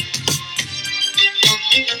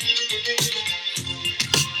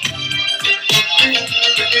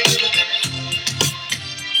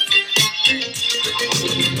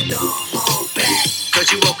 Cause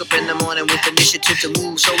you woke up in the morning with initiative to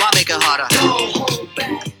move, so I make it harder. Don't hold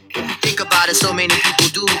back. Think about it, so many people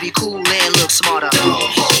do be cool and look smarter. Don't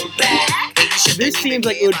hold back. This seems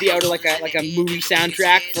like it would be out of like a movie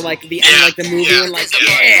soundtrack for like the end, like the movie, and like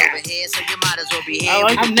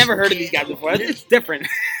I've never heard of these guys before. It's different.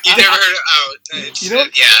 You've never heard of?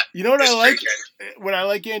 You know what I like? What I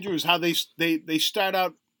like, Andrew, is how they start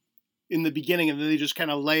out in the beginning, and then they just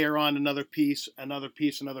kind of layer on another piece, and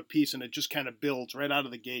it just kind of builds right out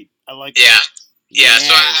of the gate. I like that. Yeah.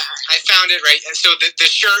 So I found it right. So the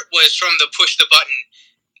shirt was from the Push the Button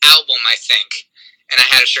album, I think, and I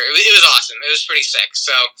had a shirt. It was awesome. It was pretty sick.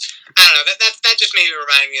 So I don't know. That just maybe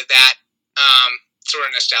reminded me of that sort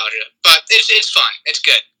of nostalgia. But it's fun. It's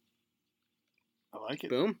good. I like it.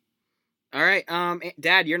 Boom. All right,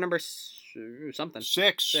 Dad, you're number something.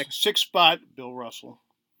 Six spot. Bill Russell.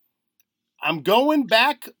 I'm going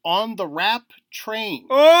back on the rap train.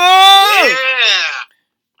 Oh! Yeah!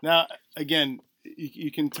 Now, again,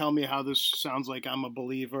 you can tell me how this sounds like I'm a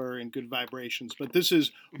believer in good vibrations, but this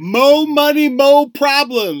is Mo Money, Mo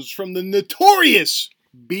Problems from the notorious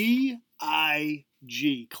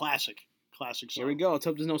B.I.G. Classic song. Here we go. Let's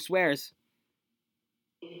hope there's no swears.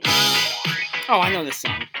 Oh, I know this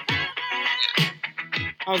song.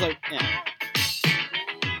 I was like, yeah.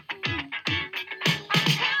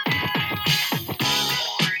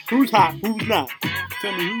 Who's hot? Who's not?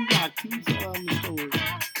 Tell me who's hot. Who's on the story?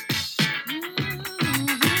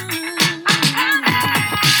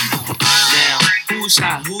 Now, who's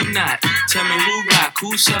hot? Who not? Tell me who rock?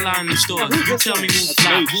 Who sell out in the store? You tell me who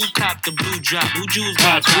flop? Who cop the blue drop? Who jewels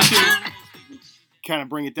got drop? Kind of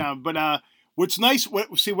bring it down, but what's nice?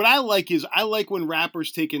 What I like is I like when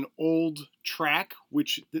rappers take an old track,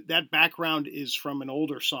 which that background is from an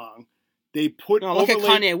older song. They put look at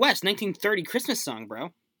Kanye West, 1930 Christmas song,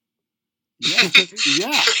 bro.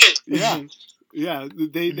 Yeah.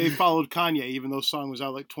 They followed Kanye, even though the song was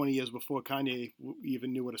out like 20 years before Kanye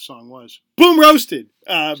even knew what a song was. Boom, roasted.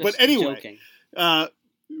 But anyway,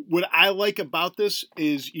 what I like about this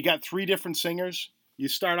is you got 3 different singers. You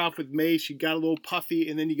start off with Mace, you got a little Puffy,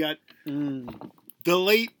 and then you got the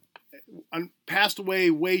late, passed away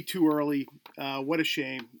way too early. What a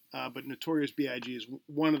shame. But Notorious B.I.G. is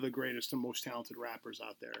one of the greatest and most talented rappers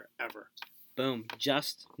out there ever. Boom.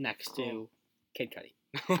 Just next to Kid Cudi.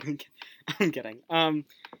 I'm kidding.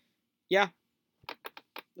 Yeah.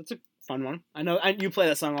 That's a fun one. I know you play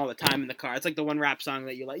that song all the time in the car. It's like the one rap song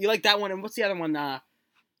that you like. You like that one, and what's the other one?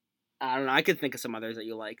 I don't know. I could think of some others that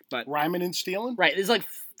you like, but Rhyming and Stealing. right, there's like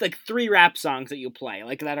 3 rap songs that you play,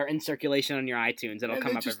 like that are in circulation on your iTunes. That'll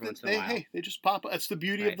come up every once in a while. Hey, they just pop up. That's the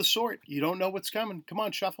beauty of the sort. You don't know what's coming. Come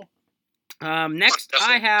on, shuffle. Next,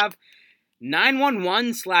 I have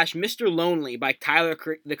 911/Mr. Lonely by Tyler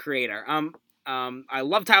the Creator. I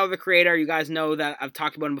love Tyler the Creator. You guys know that I've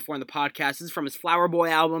talked about him before in the podcast. This is from his Flower Boy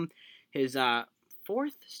album, his third.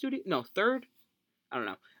 I don't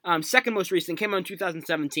know. Second most recent, came out in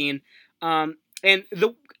 2017. And on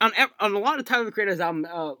a lot of Tyler the Creator's album,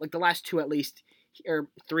 like the last 2 at least, or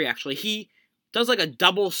 3 actually, he does like a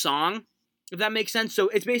double song, if that makes sense. So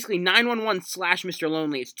it's basically 911/Mr.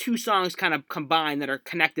 Lonely. It's 2 songs kind of combined that are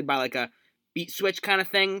connected by like a beat switch kind of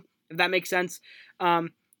thing, if that makes sense.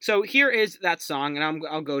 So here is that song, and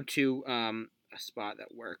I'll go to a spot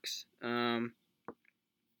that works. Here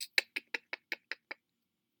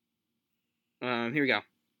we go.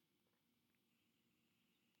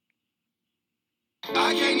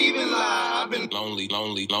 I can't even lie, I've been lonely.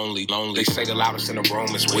 They say the loudest in the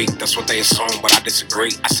room is weak, that's what they assume, but I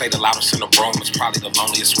disagree. I say the loudest in the room is probably the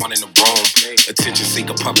loneliest one in the room. Attention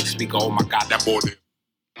seeker, public speaker, oh my God, that boy.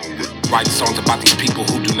 Writing songs about these people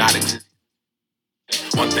who do not exist.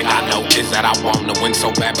 One thing I know is that I want to win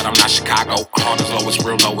so bad, but I'm not Chicago. Heart is low, it's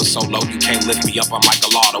real low, it's so low, you can't lift me up, I'm like a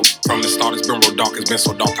lotto. From the start, it's been real dark, it's been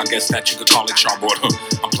so dark, I guess that you could call it chalkboard.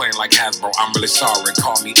 I'm playing like Hasbro, I'm really sorry,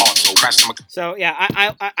 call me also. So yeah,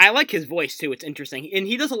 I like his voice too, it's interesting. And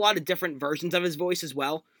he does a lot of different versions of his voice as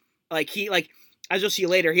well. Like as you'll see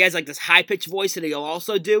later, he has like this high-pitched voice that he'll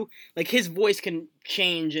also do. Like his voice can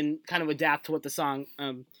change and kind of adapt to what the song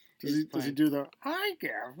Does he do the hi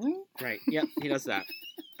Gavin? Right. Yep. He does that.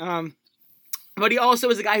 But he also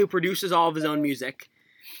is a guy who produces all of his own music.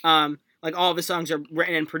 Like all of his songs are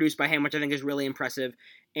written and produced by him, which I think is really impressive.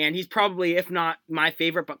 And he's probably, if not my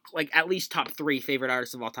favorite, but like at least top 3 favorite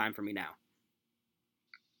artists of all time for me now.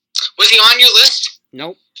 Was he on your list?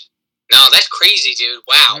 Nope. No, that's crazy, dude.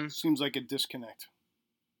 Wow. Mm-hmm. Seems like a disconnect.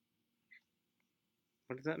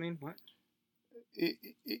 What does that mean? What?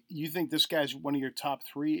 You think this guy's one of your top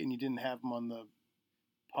 3 and you didn't have him on the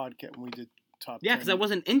podcast when we did top 10? Yeah, because I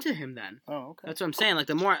wasn't into him then. Oh, okay. That's what I'm saying. Like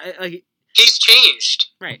the more, like He's changed.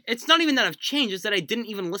 Right. It's not even that I've changed. It's that I didn't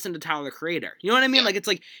even listen to Tyler the Creator. You know what I mean? Yeah. Like it's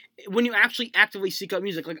like when you actually actively seek out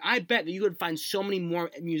music. Like I bet that you would find so many more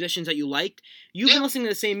musicians that you liked. You've been listening to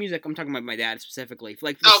the same music. I'm talking about my dad specifically.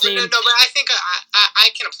 Like the same. But I think I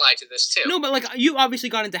can apply to this too. No, but like you obviously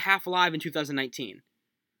got into Half Alive in 2019.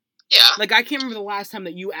 Yeah. Like, I can't remember the last time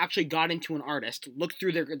that you actually got into an artist, looked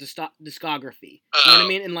through their discography. You know what I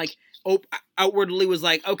mean? And, like, outwardly was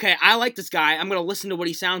like, okay, I like this guy. I'm going to listen to what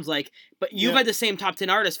he sounds like. But you've had the same top 10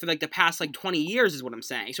 artists for, like, the past, like, 20 years is what I'm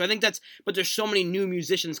saying. So I think but there's so many new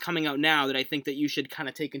musicians coming out now that I think that you should kind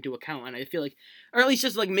of take into account. And I feel like, or at least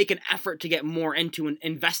just, like, make an effort to get more into and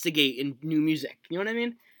investigate in new music. You know what I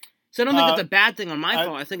mean? So I don't think that's a bad thing on my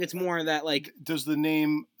part. I think it's more that, like... Does the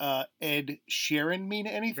name Ed Sheeran mean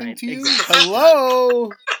anything to you? Exactly. Hello?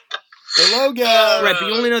 Hello, guys. Right, but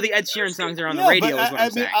you only know the Ed Sheeran songs that are on the radio is what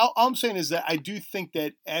I'm saying. All I'm saying is that I do think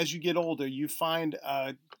that as you get older, you find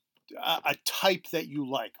a type that you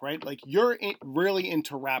like, right? Like, you're really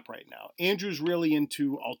into rap right now. Andrew's really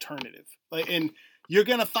into alternative. And... you're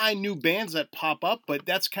going to find new bands that pop up, but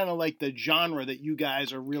that's kind of like the genre that you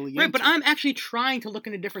guys are really into. Right, but I'm actually trying to look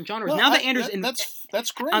into different genres. Well, now that Andrew's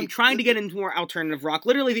that's great. I'm trying to get into more alternative rock.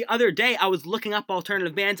 Literally the other day, I was looking up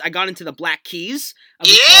alternative bands. I got into the Black Keys.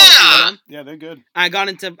 Yeah, they're good. I got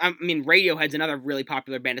into, Radiohead's another really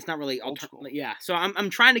popular band. It's not really alternative. Yeah, so I'm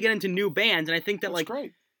trying to get into new bands, and I think that, that's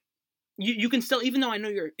great. You can still, even though I know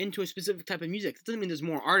you're into a specific type of music, that doesn't mean there's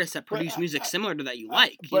more artists that produce music similar to that you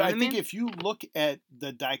like. But I think if you look at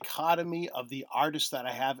the dichotomy of the artists that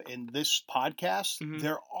I have in this podcast,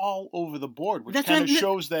 they're all over the board, which kind of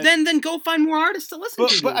shows that. Then go find more artists to listen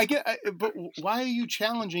to. But why are you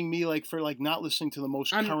challenging me for not listening to the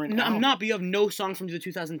most current album? I'm not. But you have no songs from the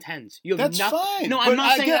 2010s. That's fine. No, I'm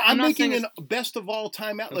not saying. I'm making a best of all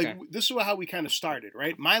time out. Okay. Like this is how we kind of started,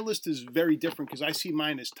 right? My list is very different because I see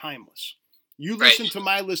mine as timeless. You listen to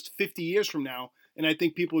my list 50 years from now, and I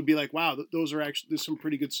think people would be like, "Wow, those are actually there's some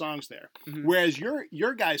pretty good songs there." Mm-hmm. Whereas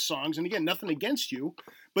your guys' songs, and again, nothing against you,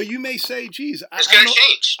 but you may say, "Geez, I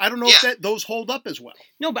don't know if those hold up as well."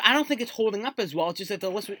 No, but I don't think it's holding up as well. It's just that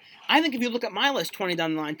the list. I think if you look at my list 20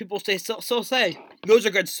 down the line, people still say those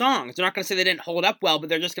are good songs. They're not going to say they didn't hold up well, but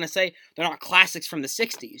they're just going to say they're not classics from the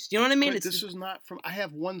 60s. You know what I mean? This is not from. I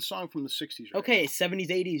have one song from the 60s. Right okay, 70s,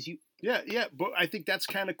 80s. Yeah, but I think that's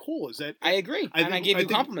kind of cool. Is that I agree, and I gave you a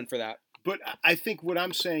compliment for that. But I think what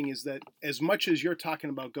I'm saying is that as much as you're talking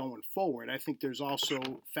about going forward, I think there's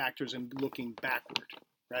also factors in looking backward,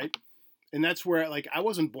 right? And that's where, like, I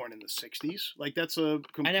wasn't born in the 60s. Like, that's a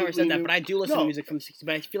completely I never said that, new... but I do listen No. to music from the 60s.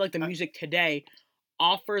 But I feel like the music today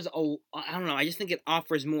offers I don't know. I just think it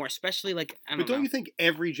offers more, especially like I don't know. But don't you think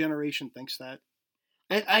every generation thinks that?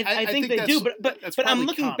 I think they do, but that's I'm probably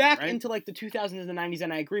looking common, back right? into like the 2000s and the 90s,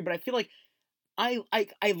 and I agree. But I feel like I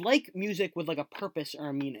like music with like a purpose or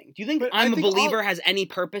a meaning. Do you think But I I'm a think Believer has any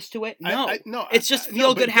purpose to it? No, no, it's just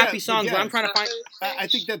feel good, happy songs. Again, Where I'm trying to find. I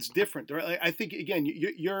think that's different. Right? Like, I think again,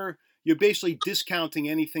 you're basically discounting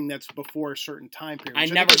anything that's before a certain time period. I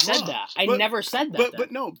which never think is said wrong. that. I But- never said that.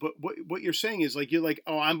 But no, but what you're saying is like you're like,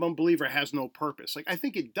 oh, I'm Unbeliever has no purpose. Like I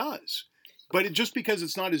think it does, but just because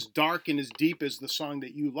it's not as dark and as deep as the song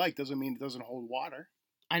that you like doesn't mean it doesn't hold water.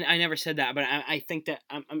 I never said that, but I think that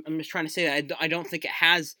I'm just trying to say that I don't think it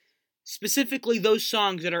has specifically those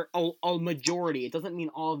songs that are a majority. It doesn't mean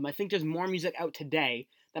all of them. I think there's more music out today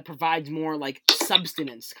that provides more like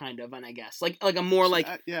substance, kind of, and I guess like a more like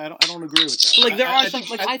I don't agree with that. like there are I songs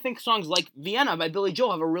think- like I think songs like Vienna by Billy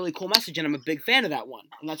Joel have a really cool message, and I'm a big fan of that one,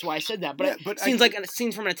 and that's why I said that. But Yeah, it but seems like a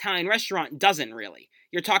scene from an Italian restaurant doesn't really.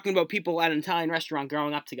 You're talking about people at an Italian restaurant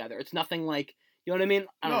growing up together. It's nothing like. You know what I mean?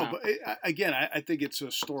 I don't know. But again, I think it's a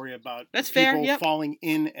story about That's people fair, yep. falling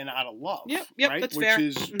in and out of love. Yep, right? that's Which fair.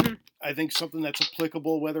 is, Mhm. I think, something that's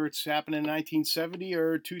applicable whether it's happened in 1970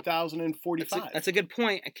 or 2045. That's a good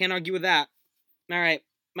point. I can't argue with that. All right,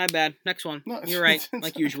 my bad. Next one. No, You're right, it's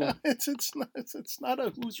like not- usual. It's not a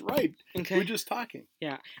who's right. Okay. We're just talking.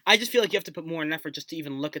 Yeah, I just feel like you have to put more in effort just to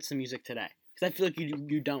even look at some music today. Because I feel like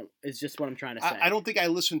you don't. Is just what I'm trying to say. I don't think I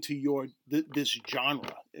listen to this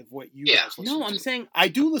genre of what you Yeah. guys listen No, to. I'm saying I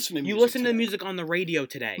do listen to music. you listen to today. music on the radio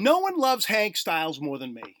today. No one loves Hank Styles more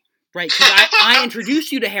than me. Right, because I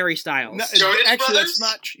introduced you to Harry Styles. No, Jonas actually, Brothers? that's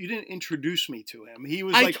not. You didn't introduce me to him. He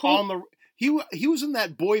was I like told- on the. He was in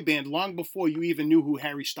that boy band long before you even knew who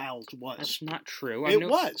Harry Styles was. That's not true. It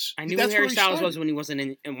was. I knew That's who Harry where he Styles started. was when he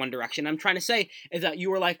wasn't in One Direction. I'm trying to say is that you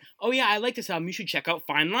were like, oh yeah, I like this album. You should check out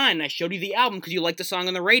Fine Line. And I showed you the album because you liked the song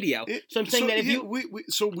on the radio. So I'm saying that if you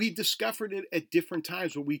we discovered it at different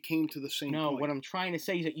times, but we came to the same. No, point. what I'm trying to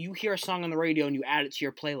say is that you hear a song on the radio and you add it to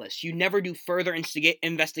your playlist. You never do further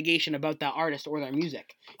investigation about that artist or their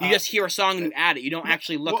music. You just hear a song and you add it. You don't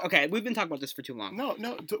actually look. well- Okay, we've been talking about this for too long. No.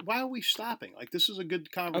 Why are we stopping? Like this is a good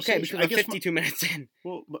conversation. Okay, because I we're guess 52 minutes in.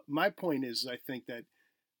 Well, my point is, I think that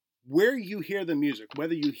where you hear the music,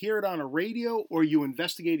 whether you hear it on a radio or you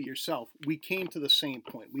investigate it yourself, we came to the same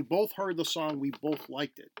point. We both heard the song, we both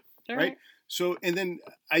liked it, All right? So, and then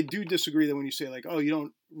I do disagree that when you say like, oh, you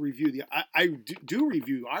don't review I do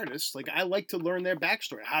review artists. Like I like to learn their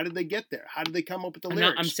backstory. How did they get there? How did they come up with the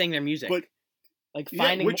lyrics? I'm saying their music. But like yeah,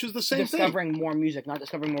 finding, which is the same thing. discovering more music, not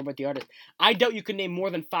discovering more about the artist. I doubt you could name more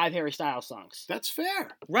than 5 Harry Styles songs. That's fair,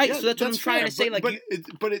 Right, Yeah, so that's what I'm trying to say, like,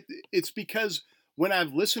 it's because when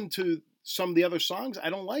I've listened to some of the other songs, I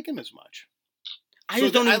don't like them as much. I So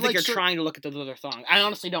just don't I even think like you're certain- trying to look at those other songs. I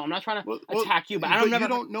honestly don't. I'm not trying to Well, attack you, but I but don't never. You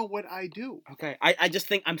don't know what I do. Okay, I just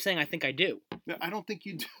think I'm saying I think I do. No, I don't think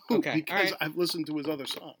you do. Okay, because alright. I've listened to his other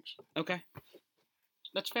songs. Okay,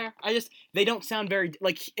 that's fair. They don't sound very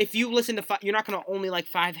like if you listen to you're not gonna only like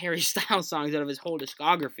 5 Harry Styles songs out of his whole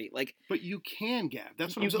discography. Like, But you can, Gav.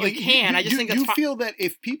 That's what You- I'm saying. you can. I just think that's you fi- feel that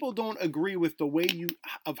if people don't agree with the way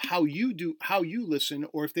how you listen,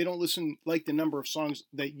 or if they don't listen like the number of songs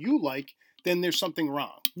that you like, then there's something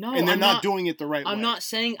wrong. no, and they're I'm not doing it the right way. I'm not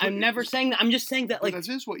saying. But- I'm never saying that. I'm just saying that But like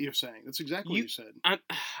that is what you're saying. That's exactly You- what you said.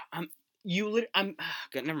 I'm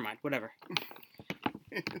good, never mind. Whatever.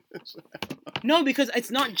 No, because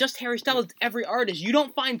it's not just Harry Styles. It's every artist. You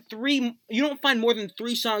don't find more than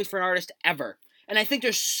 3 songs for an artist ever. And I think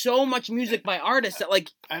there's so much music by artists that like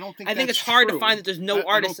I don't think. I think that's it's hard true. to find that there's no I don't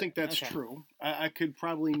artist. think that's Okay. true. I could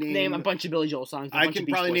probably Name a bunch of Billy Joel songs. A I bunch can of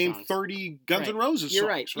Beach probably Boys name songs. 30 Guns N' Right. Roses You're songs.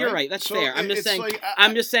 right. You're right. That's So fair. I'm just it's saying. like,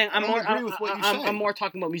 I'm just saying. I don't agree with what you say. I'm more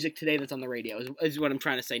talking about music today that's on the radio. Is what I'm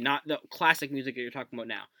trying to say. Not the classic music that you're talking about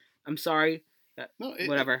now. I'm sorry. No,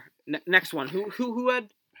 Whatever. Next one. Who had?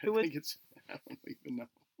 Who I had? think it's. I don't even know.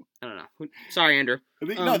 I don't know. Sorry, Andrew. I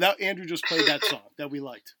think, Um, that Andrew just played that song that we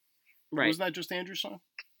liked. Right. Wasn't that just Andrew's song?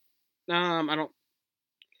 I don't.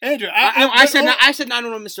 Andrew, I said I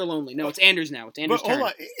don't know Mr. Lonely. No, it's Andrew's now. It's Andrew's But hold turn.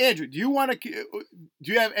 on, Andrew. Do you want to?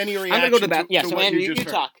 Do you have any reaction? I'm gonna go to that. Yeah. So what Andrew, you you just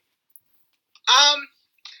heard? talk. I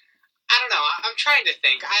don't know. I'm trying to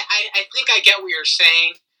think. I think I get what you're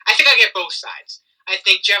saying. I think I get both sides. I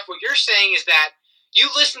think, Jeff, what you're saying is that you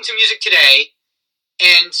listen to music today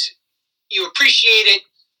and you appreciate it.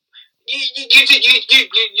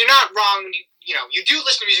 You're not wrong. When you do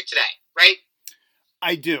listen to music today, right?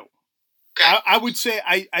 I do. Okay. I would say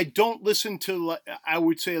I don't listen to. I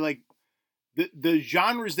would say like the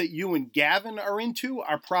genres that you and Gavin are into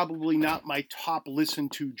are probably not my top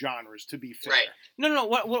listened to genres, to be fair. Right. No.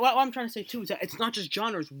 What I'm trying to say too is that it's not just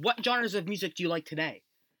genres. What genres of music do you like today?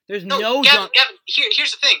 There's No, no Gavin,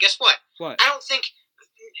 here's the thing. Guess what? What? I don't think.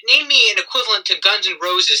 Name me an equivalent to Guns N'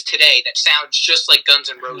 Roses today that sounds just like Guns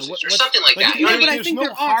N' Roses or something like that. You know what I mean? There's think no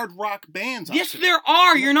there are. hard rock bands. Yes, there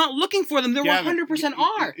are. You're not looking for them. There Gavin, 100%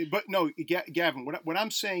 are. But no, Gavin. What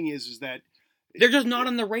I'm saying is that they're just not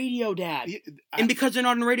on the radio, Dad. And because they're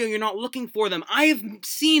not on the radio, you're not looking for them. I have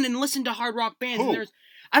seen and listened to hard rock bands. Who? And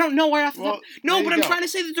I don't know why. Well, no, but I'm trying to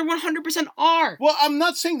say that there 100% are. Well, I'm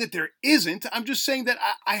not saying that there isn't. I'm just saying that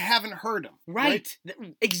I haven't heard them. Right.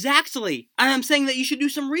 Exactly. And I'm saying that you should do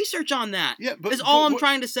some research on that. Yeah, but that's all I'm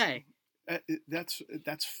trying to say.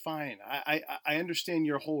 That's fine. I understand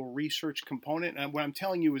your whole research component, and what I'm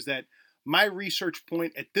telling you is that my research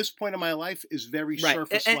point at this point in my life is very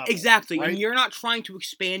surface level. Exactly, right? And you're not trying to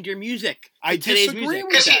expand your music. I disagree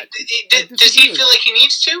with that. Does he feel like he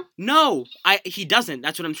needs to? No, he doesn't.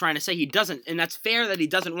 That's what I'm trying to say. He doesn't, and that's fair that he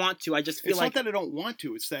doesn't want to. I just feel it's not that I don't want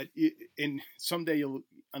to. It's that, and someday you'll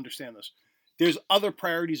understand this. There's other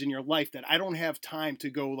priorities in your life that I don't have time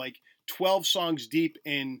to go like 12 songs deep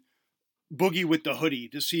in Boogie with the Hoodie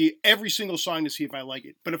to see every single song to see if I like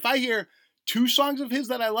it. But if I hear 2 songs of his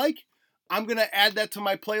that I like, I'm going to add that to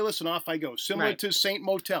my playlist and off I go. Similar to Saint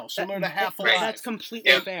Motel, similar to Half Alive. That's completely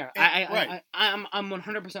fair. I'm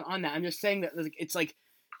 100% on that. I'm just saying that it's like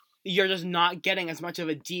you're just not getting as much of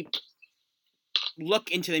a deep look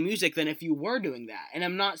into the music than if you were doing that. And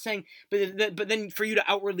I'm not saying, but then for you to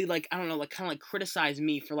outwardly kind of criticize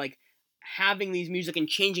me for having these music and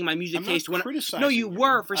changing my music taste. No, you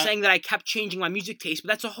were for saying that I kept changing my music taste, but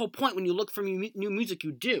that's the whole point. When you look for new music,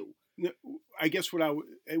 you do. I guess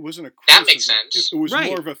it wasn't a criticism. That makes sense. It was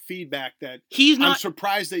more of a feedback that I'm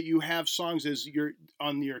surprised that you have songs as your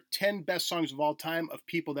 10 best songs of all time of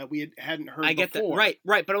people that we hadn't heard before. I get that.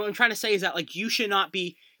 Right. But what I'm trying to say is that you should not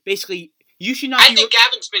be I think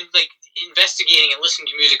Gavin's been investigating and listening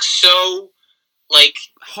to music so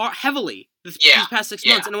heavily these past 6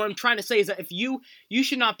 months, and what I'm trying to say is that if you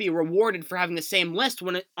should not be rewarded for having the same list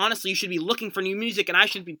when honestly you should be looking for new music, and I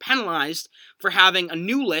should be penalized for having a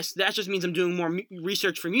new list. That just means I'm doing more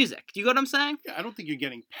research for music. Do you get what I'm saying? Yeah, I don't think you're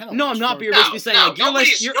getting penalized. No, I'm not. But you're basically saying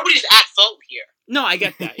nobody's at fault here. No, I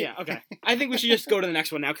get that. Yeah, okay. I think we should just go to the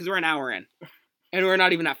next one now because we're an hour in, and we're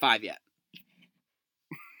not even at 5 yet.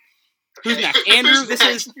 Who's next? Andrew. This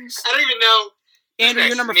is. I don't even know. Andrew,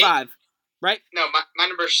 you're number 5. Right? No, my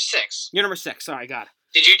number 6. You're number 6. Sorry, God.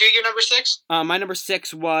 Did you do your number 6? My number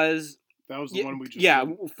 6 was... That was the one we just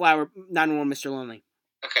did. Flower, 911, Mr. Lonely.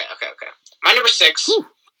 Okay. My number 6... Whew.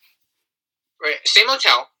 Right, Saint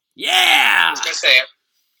Motel. Yeah! I was going to say it.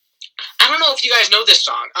 I don't know if you guys know this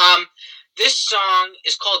song. This song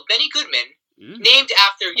is called Benny Goodman, named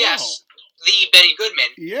after, the Benny Goodman.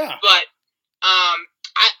 Yeah. But I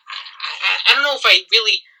don't know if I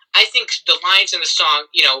really... I think the lines in the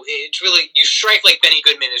song, it's really, you strike like Benny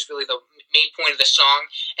Goodman is really the main point of the song.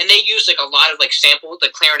 And they use a lot of samples,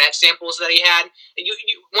 the clarinet samples that he had. And you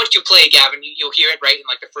once you play it, Gavin, you'll hear it right in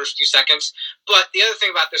the first few seconds. But the other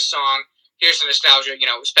thing about this song, here's the nostalgia,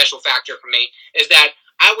 special factor for me, is that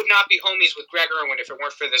I would not be homies with Greg Irwin if it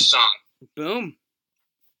weren't for this song. Boom.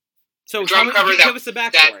 So give us the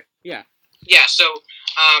backstory. Yeah, so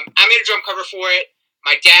I made a drum cover for it.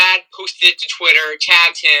 My dad posted it to Twitter,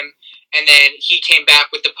 tagged him, and then he came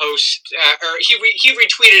back with the post, or he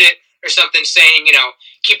retweeted it or something saying,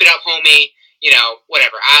 keep it up, homie,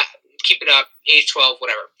 whatever. Keep it up, age 12,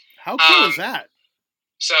 whatever. How cool is that?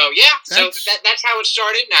 So, that's how it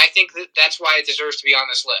started, and I think that's why it deserves to be on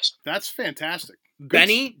this list. That's fantastic.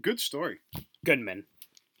 Benny? Good story. Goodman.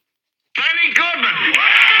 Benny Goodman!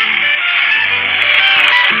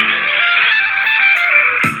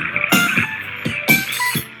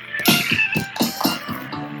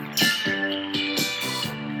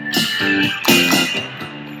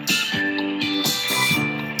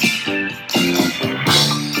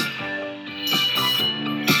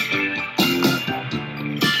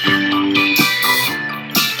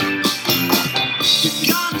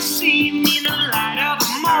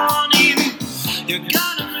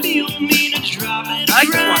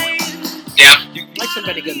 Like some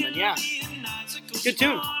Benny Goodman, yeah. Good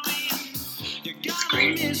tune.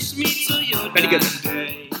 Benny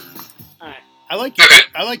Goodman. All right. I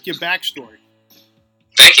like your backstory.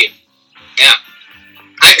 Thank you. Yeah.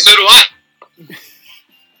 So do I.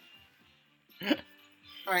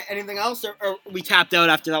 All right. Anything else, or we tapped out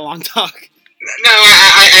after that long talk? No,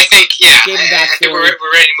 I think I think we're ready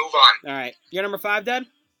to move on. All right. You're number 5, Dad?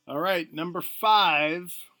 All right, number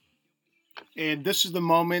 5, and this is the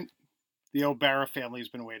moment the O'Bara family has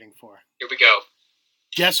been waiting for. Here we go.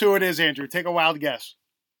 Guess who it is, Andrew? Take a wild guess.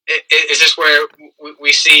 Is this where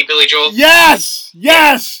we see Billy Joel? Yes!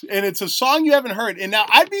 Yes! And it's a song you haven't heard. And now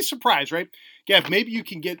I'd be surprised, right? Gav, maybe you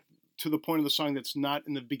can get to the point of the song that's not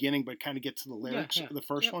in the beginning, but kind of get to the lyrics of the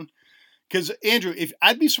first one. Because, Andrew,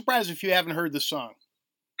 I'd be surprised if you haven't heard the song.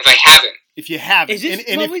 If I haven't. If you haven't. Is this,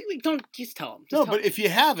 we don't, just tell them. But if you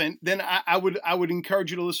haven't, then I would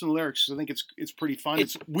encourage you to listen to the lyrics, because I think it's pretty fun.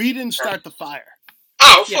 It's We Didn't Start the Fire.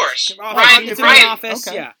 Oh, of course. Ryan, it's in the office,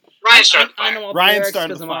 okay. yeah. Ryan started the fire. I know all the Ryan lyrics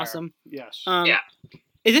started the because I'm fire. awesome. Yes. Yeah.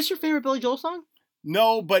 Is this your favorite Billy Joel song?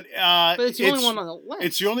 No, but it's the only one on the list.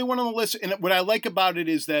 It's the only one on the list, and what I like about it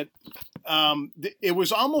is that it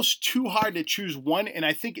was almost too hard to choose one. And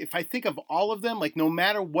I think if I think of all of them, like no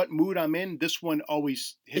matter what mood I'm in, this one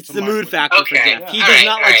always hits. It's the mood factor for Jeff. Yeah. He does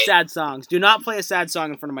not like sad songs. Do not play a sad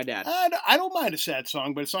song in front of my dad. I don't mind a sad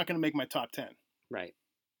song, but it's not going to make my top 10. Right.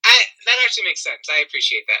 That actually makes sense. I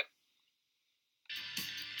appreciate that.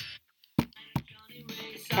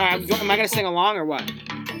 All right, am I going to sing along or what?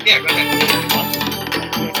 Yeah, go ahead.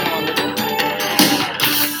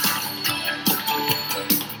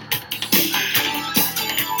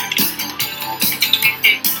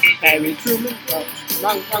 Harry Truman,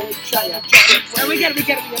 we get it.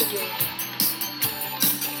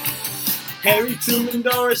 Harry Truman,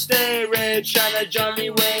 Doris Day, Red China, Johnny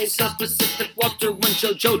Way, South Pacific, Walter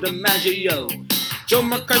Winchell, Joe DiMaggio, Joe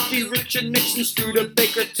McCarthy, Richard Nixon,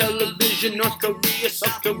 Studebaker, Television, North Korea,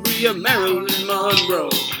 South Korea, Marilyn Monroe.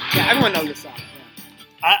 Yeah, everyone knows this song.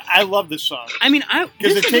 Yeah. I love this song. I mean,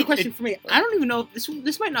 this is a good question for me. I don't even know if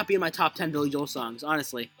this might not be in my top 10 Billy Joel songs,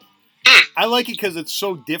 honestly. I like it because it's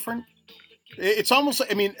so different. It's almost,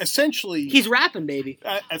 essentially... He's rapping, baby.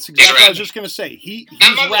 That's exactly what I was just going to say. He's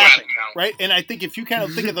rapping, right? And I think if you kind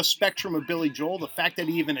of think of the spectrum of Billy Joel, the fact that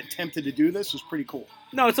he even attempted to do this is pretty cool.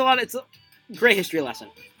 No, it's a great history lesson.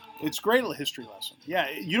 It's a great history lesson. Yeah,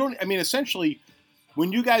 essentially,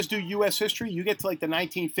 when you guys do U.S. history, you get to like the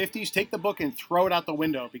 1950s, take the book and throw it out the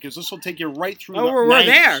window, because this will take you right through the 90s. We're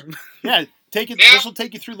there. Yeah, this will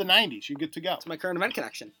take you through the 90s. You're good to go. It's my current event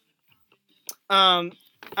connection. All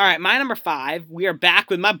right, my number 5. We are back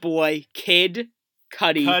with my boy Kid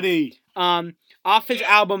Cudi. Off his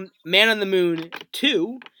album Man on the Moon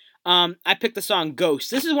 2. I picked the song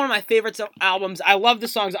Ghost. This is one of my favorite albums. I love the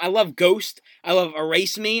songs. I love Ghost. I love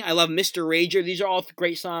Erase Me. I love Mr. Rager. These are all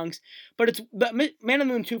great songs. But Man on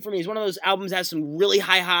the Moon 2 for me is one of those albums that has some really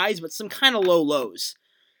high highs, but some kind of low lows.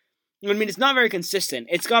 I mean, it's not very consistent.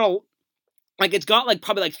 It's got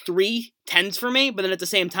probably 3 10s for me, but then at the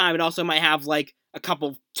same time, it also might have like a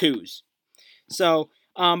couple 2s. So,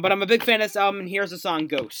 but I'm a big fan of this album, and here's the song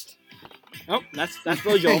Ghost. Oh, that's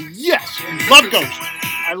Billy Joel. Yes, love Ghost.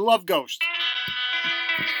 I love Ghost.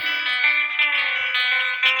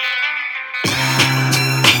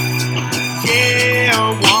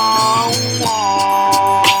 Yeah, wah,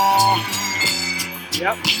 wah.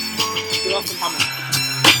 Yep. Who else is humming?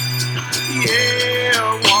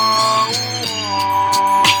 Yeah, wah,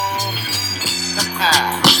 wah.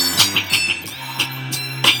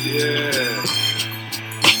 Yeah.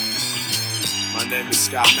 My name is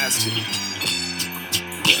Scott Mesky.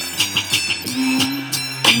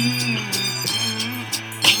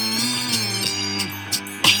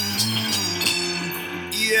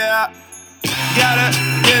 Yeah, gotta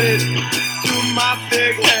get it through my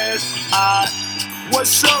big head. I was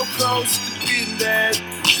so close to being dead.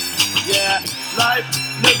 Yeah, life,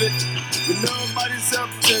 live it with nobody's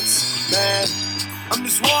acceptance, man. I'm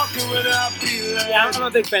just walking without feeling. Yeah, I'm a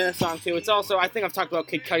big fan of this song too. It's also, I think I've talked about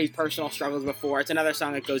Kid Cudi's personal struggles before. It's another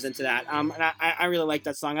song that goes into that. And I really like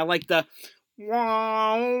that song. I like the even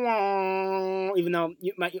though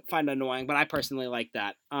you might find it annoying, but I personally like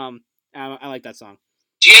that. I like that song.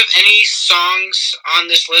 Do you have any songs on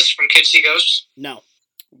this list from Kids See Ghosts? No.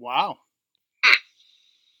 Wow.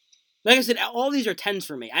 Like I said, all these are 10s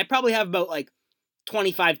for me. I probably have about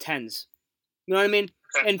 25 10s. You know what I mean?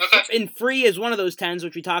 Okay. And Free is one of those 10s,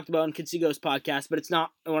 which we talked about in Kids See Ghosts podcast, but it's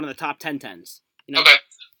not one of the top 10 10s. You know? Okay.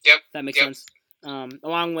 Yep. That makes sense.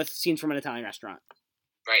 Along with Scenes from an Italian Restaurant.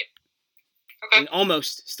 Right. Okay. And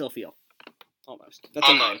Almost Still Feel. Almost. That's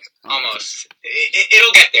Almost.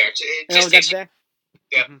 It'll get there. It'll get there?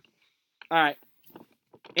 Yeah. Mm-hmm. All right.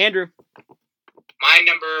 Andrew. My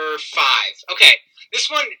number 5. Okay. This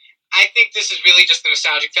one, I think this is really just the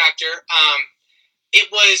nostalgic factor. It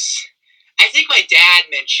was, I think my dad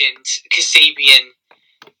mentioned Kasabian.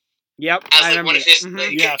 Yep. As one of his,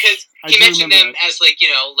 because he mentioned them as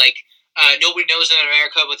nobody knows them in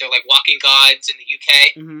America, but they're like walking gods in the UK.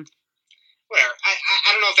 Mm-hmm. Whatever.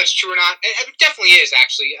 I don't know if that's true or not. It definitely is,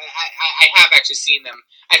 actually. I have actually seen them.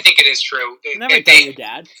 I think it is true. Never tell your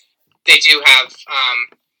dad. They do have,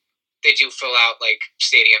 they do fill out like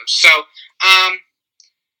stadiums. So,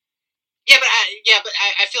 but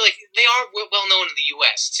I feel like they are well known in the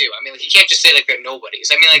U.S. too. I mean, like, you can't just say like they're nobodies.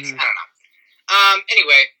 I mean, like I don't know.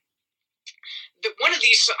 Anyway, one of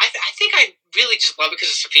these, I think I really just love it because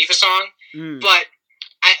it's a FIFA song. But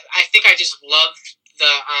I think I just love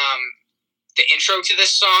the intro to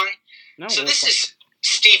this song. No, so this is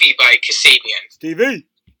Stevie by Kasabian. Stevie.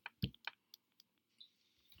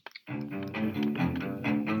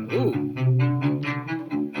 Ooh.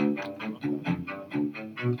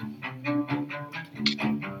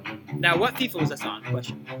 Now, what FIFA was this on?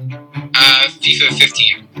 Question. FIFA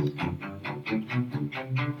 15.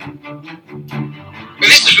 But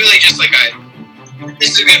this is really just like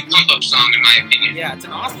this is a good pump-up song, in my opinion. Yeah, it's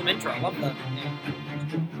an awesome intro. I love that.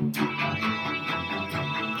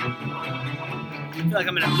 I feel like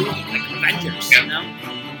I'm in a movie, like Avengers, you know?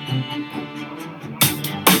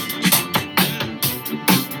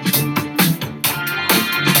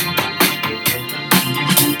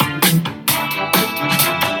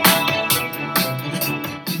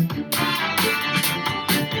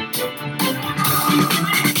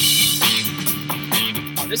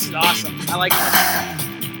 Oh, this is awesome. I like this.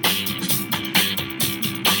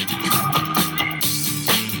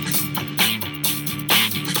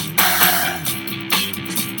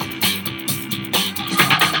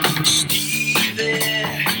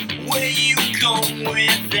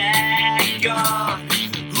 With that gun,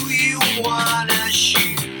 who you wanna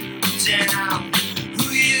shoot down?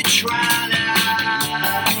 Who you trying to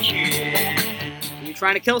kill? You're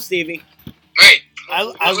trying to kill Stevie. Right.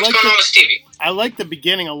 What's going on with Stevie? I like the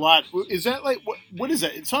beginning a lot. Is that like what is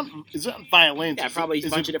it? It's on. Is it on violins? Yeah, probably a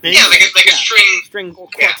bunch of different. Yeah, like a string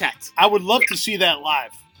quartet. Yeah. I would love to see that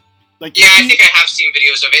live. Like, yeah, I think I have seen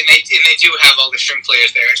videos of it, and they do have all the string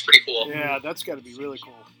players there. It's pretty cool. Yeah, that's got to be really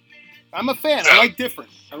cool. I'm a fan. I like different.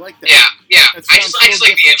 I like that. Yeah. I just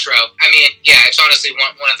like the intro. I mean, yeah, it's honestly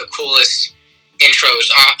one of the coolest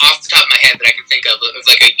intros off the top of my head that I can think of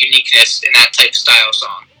like a uniqueness in that type of style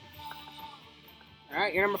song. All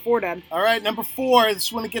right, you're number 4, Dad. All right, number 4. This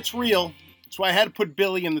is when it gets real. That's why I had to put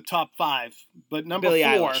Billy in the top 5. But number Billie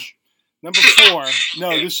 4. Eilish. Number 4. No,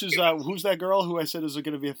 this is who's that girl who I said is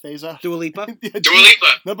going to be a phaser? Dua Lipa. Dua Lipa.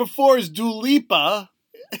 Number 4 is Dua Lipa.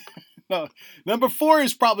 No, number 4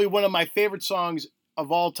 is probably one of my favorite songs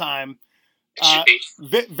of all time.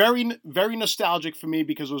 Very, very nostalgic for me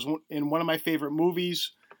because it was in one of my favorite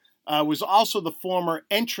movies. Was also the former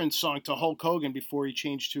entrance song to Hulk Hogan before he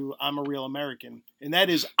changed to I'm a Real American. And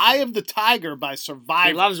that is Eye of the Tiger by Survivor.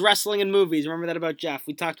 He loves wrestling and movies. Remember that about Jeff.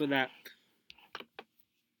 We talked about that.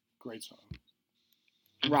 Great song.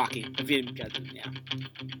 Rocky. If you didn't get it, yeah.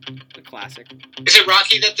 The classic. Is it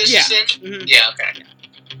Rocky that this is in? Mm-hmm. Yeah, okay. Yeah.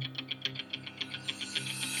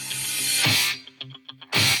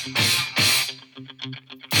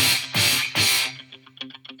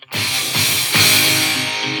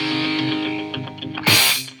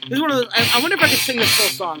 This is one of those, I wonder if I could sing this full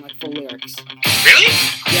song, like full lyrics. Really?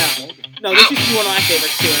 Yeah. No, this used to be one of my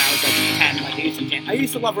favorites too when I was like 10. Like I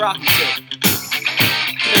used to love Rocky too.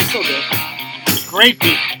 And I still do. Great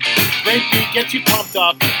beat. Great beat. Gets you pumped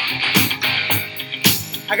up.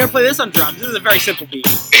 I gotta play this on drums. This is a very simple beat.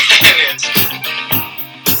 It is.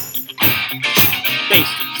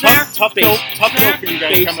 Bass. Tough bass. note Snare, for you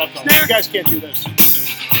guys bass, coming up. Though. snare. You guys can't do this.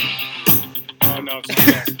 Oh no, it's not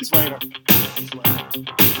there. It's later.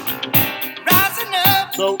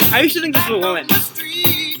 So I used to think this was a woman.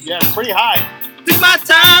 Yeah, it's pretty high. Took my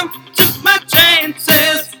time, took my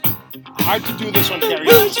chances. Hard to do this on Push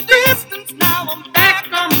karaoke. your distance, now I'm back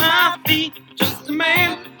on my feet. Just a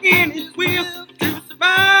man in his wheel to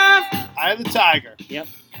survive. Eye of the Tiger. Yep.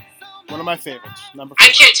 One of my favorites. Number 4. I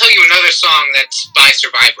can't tell you another song that's by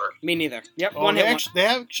Survivor. Me neither. Yep. Oh, One they hit. they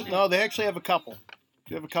actually have a couple.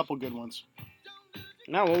 They have a couple good ones.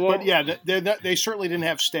 No, But yeah, they certainly didn't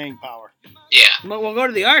have staying power. Yeah. We'll go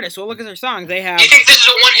to the artist. We'll look at their songs. They have. Do you think this is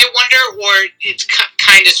a one-hit wonder, or it's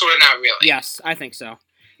kind of, sort of, not really? Yes, I think so.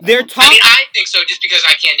 Their top. I mean, I think so, just because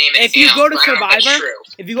I can't name anything If you else. go to but I don't know if that's Survivor, true.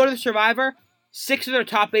 if you go to Survivor, 6 of their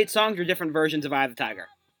top 8 songs are different versions of Eye of the Tiger.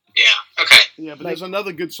 Yeah. Okay. Yeah, but there's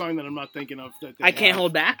another good song that I'm not thinking of. That I Can't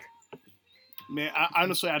Hold Back. Man,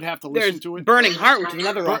 honestly, I'd have to listen There's to it. Burning Heart, which is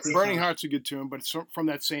another rock. Burning Heart's a good tune, but it's from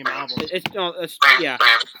that same album. Yeah.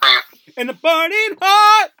 And a burning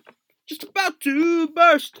heart, just about to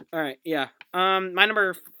burst. All right, yeah. My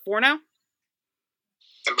number 4 now.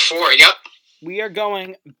 Number 4. Yep. We are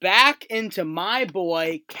going back into my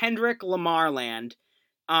boy Kendrick Lamar land,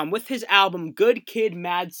 with his album "Good Kid,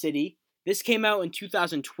 Mad City." This came out in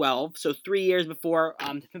 2012, so 3 years before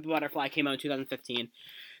To Pimp a Butterfly came out in 2015.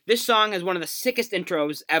 This song has one of the sickest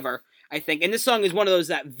intros ever, I think. And this song is one of those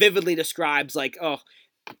that vividly describes, like,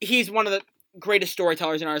 he's one of the greatest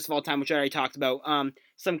storytellers and artists of all time, which I already talked about.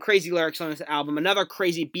 Some crazy lyrics on this album. Another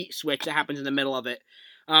crazy beat switch that happens in the middle of it.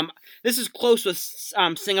 This is close with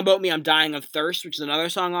Sing About Me, I'm Dying of Thirst, which is another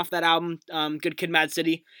song off that album, Good Kid, Mad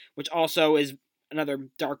City, which also is another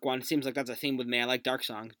dark one. Seems like that's a theme with me. I like dark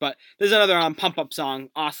songs. But there's another pump-up song.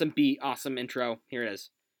 Awesome beat, awesome intro. Here it is.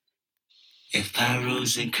 If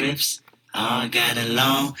Pyros and Crips all got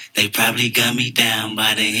along, they probably got me down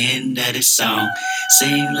by the end of the song.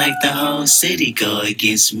 Seem like the whole city go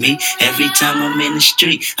against me. Every time I'm in the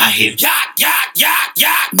street, I hear yak, yak, yak,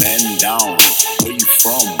 yak. Man down, where you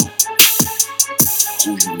from?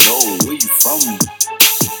 Who you know, where you from?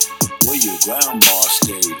 Where your grandma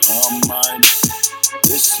stayed, man?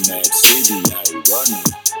 This mad city I run.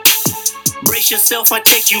 Brace yourself, I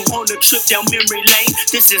take you on a trip down memory lane.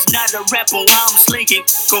 This is not a rap while I'm slinking.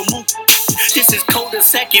 Go move. This is cold a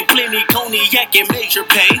second, plenty cognac and major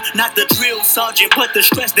pain. Not the drill sergeant, but the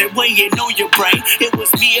stress that weighing on your brain. It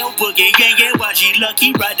was me, El Boogie, Yang, and YG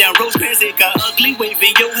Lucky. Ride down Rosecrans, it got ugly.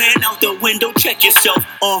 Waving your hand out the window, check yourself.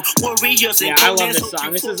 Warriors and I love this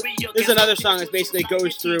song. This is another song that basically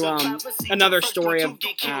goes through another story of,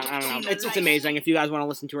 I don't know. It's amazing if you guys want to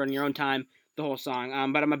listen to it in your own time, the whole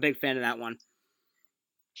song. But I'm a big fan of that one.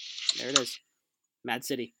 There it is. Mad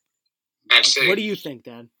City. Mad City. What do you think,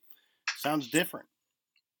 Dad? Sounds different.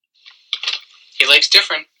 He likes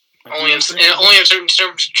different. Only in certain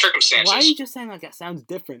circumstances. Why are you just saying like that sounds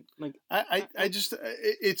different? Like I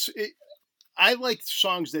like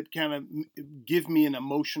songs that kind of give me an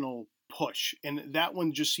emotional push, and that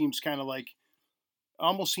one just seems kind of like,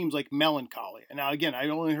 almost seems like melancholy. And now again, I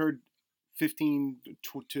only heard 15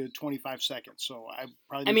 to 25 seconds, so I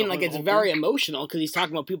probably. I mean, like it's very emotional because he's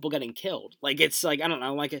talking about people getting killed. Like it's like I don't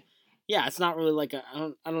know, like yeah, it's not really like I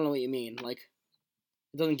don't know what you mean. Like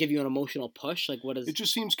it doesn't give you an emotional push. Like what is? It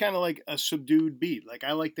just seems kind of like a subdued beat. Like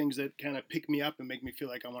I like things that kind of pick me up and make me feel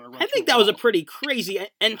like I want to run. I think that was a pretty crazy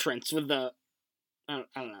entrance with the. I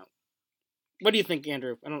don't know. What do you think,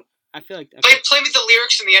 Andrew? I feel like. Play me the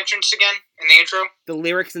lyrics in the entrance again in the intro. The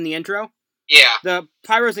lyrics in the intro. Yeah. The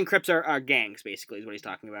Pyros and Crips are gangs, basically, is what he's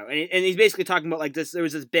talking about. And he's basically talking about, like, there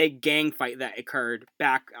was this big gang fight that occurred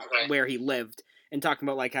back where he lived, and talking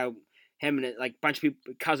about, like, how him and, like, a bunch of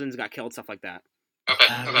people, cousins got killed, stuff like that.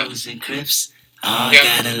 Pyros and Crips all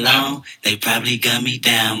got along. They probably got me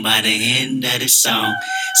down by the end of the song.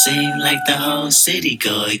 Seem like the whole city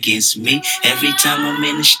go against me. Every time I'm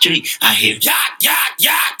in the street, I hear yak, yak,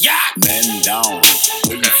 yak, yak. Man down,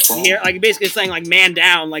 where you from? Yeah, like basically saying like man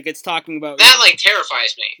down, like it's talking about that. Like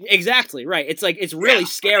terrifies me. Exactly right. It's like it's really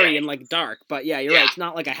scary and like dark. But yeah, you're right. It's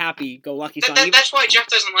not like a happy-go-lucky song. That's why Jeff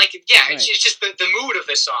doesn't like it. Yeah, right. It's just the mood of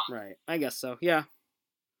this song. Right. I guess so. Yeah.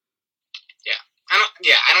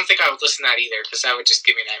 I don't think I would listen to that either because that would just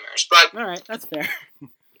give me nightmares. But all right, that's fair.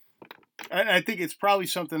 I think it's probably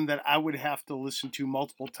something that I would have to listen to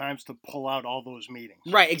multiple times to pull out all those meetings.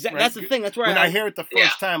 Right, exactly. Right? That's the thing. That's where when I hear it the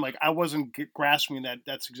first time, like I wasn't grasping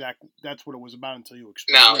that's what it was about until you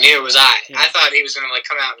explained. No, neither was I. Yeah. I thought he was gonna like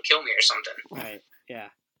come out and kill me or something. Right. Yeah.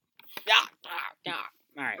 Yeah.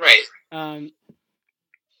 All right. Right.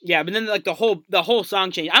 Yeah, but then like the whole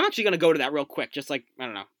song change. I'm actually gonna go to that real quick, just like I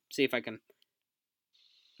don't know, see if I can.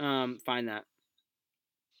 Find that.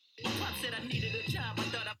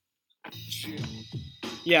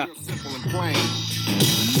 Yeah. So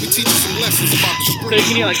you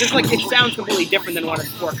can hear like this, like it sounds completely different than what it's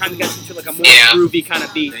before. Kind of gets into like a more groovy kind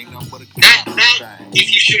of beat. That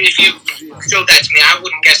if you showed that to me, I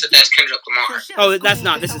wouldn't guess that that's Kendrick Lamar. Oh, that's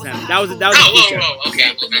not. This is him. That was a feature. Whoa,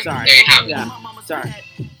 okay. Well, then, sorry. There you have it. Yeah. Sorry.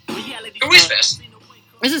 Who is this?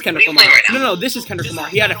 This is Kendrick Lamar. Right no, this is Kendrick Lamar.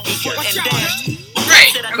 He had a feature.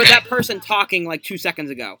 Right. Okay. But that person talking like 2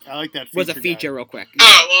 seconds ago. I like that. Was a feature real quick.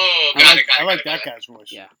 Oh, got it. I like that guy's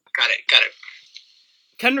voice. Yeah. Got it.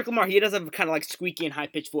 Kendrick Lamar, he does have a kind of like squeaky and high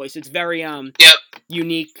pitched voice. It's very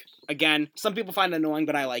unique. Again, some people find it annoying,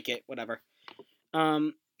 but I like it. Whatever. He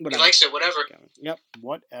likes it. Whatever. Yep.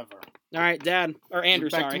 Whatever. All right, Dad or Andrew.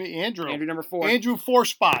 Back sorry, to me, Andrew. Andrew number 4. Andrew 4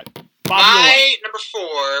 spot. My number 4.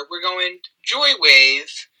 We're going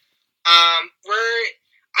Joywave.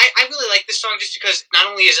 I really like this song just because not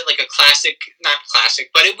only is it like not classic,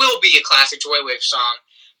 but it will be a classic Joywave song,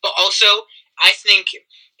 but also I think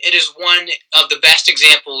it is one of the best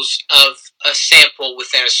examples of a sample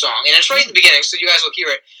within a song. And it's right at the beginning, so you guys will hear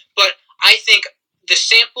it. But I think the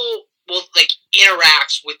sample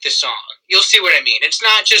interacts with the song. You'll see what I mean. It's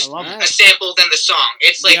not just a sample then the song.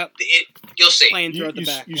 It's like you'll see. Playing throughout the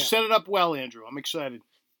back. You set it up well, Andrew. I'm excited.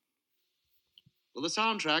 Will the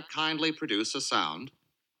soundtrack kindly produce a sound?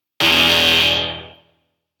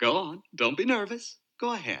 Go on. Don't be nervous.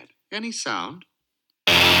 Go ahead. Any sound?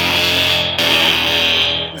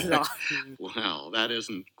 Well, that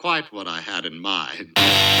isn't quite what I had in mind.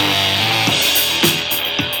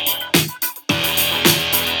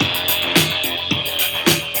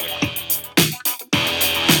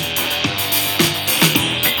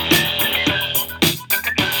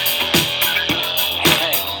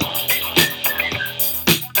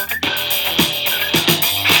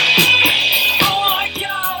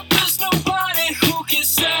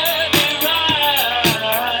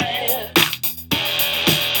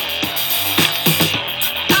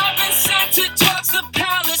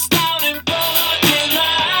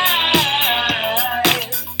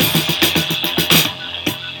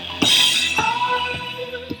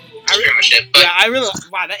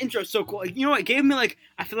 Wow, that intro is so cool. You know what? It gave me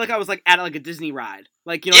I feel like I was at a Disney ride.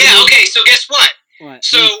 Okay, so guess what? What?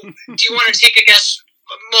 So, do you want to take a guess?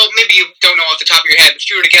 Well, maybe you don't know off the top of your head, but if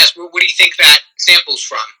you were to guess, what do you think that sample's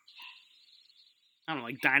from? I don't know,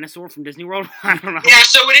 Dinosaur from Disney World? I don't know. Yeah,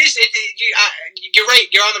 so it is. You're right.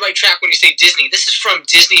 You're on the right track when you say Disney. This is from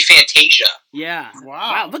Disney Fantasia. Yeah.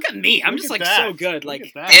 Wow, look at me. I'm just so good.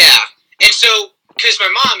 Yeah. And so, because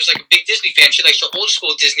my mom is a big Disney fan, she likes the old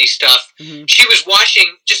school Disney stuff. Mm-hmm. She was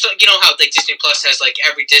watching, just how Disney Plus has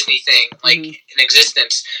every Disney thing in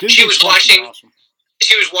existence. Disney she was watching. Awesome.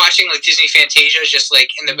 She was watching Disney Fantasia just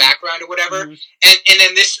in the background or whatever, and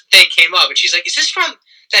then this thing came up, and she's like, "Is this from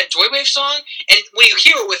that Joywave song?" And when you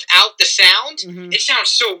hear it without the sound, it sounds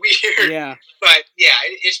so weird. Yeah. But yeah,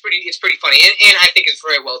 it's pretty funny, and I think it's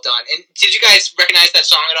very well done. And did you guys recognize that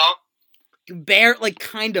song at all?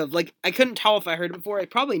 Kind of. I couldn't tell if I heard it before.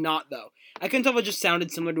 Probably not, though. I couldn't tell if it just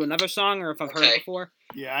sounded similar to another song or if I've heard it before.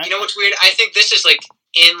 Yeah. You know what's weird? I think this is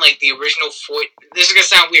in the original this is gonna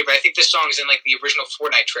sound weird, but I think this song is in the original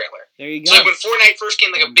Fortnite trailer. There you go. So when Fortnite first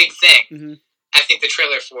came a big thing, I think the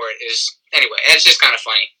trailer for it is anyway. It's just kind of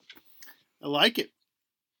funny. I like it.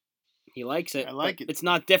 He likes it. I like it. It's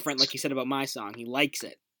not different, like you said about my song. He likes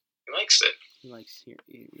it. He likes it. He likes it.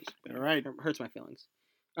 All right. It hurts my feelings.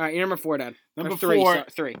 All right, you're number 4, Dad. Number 4.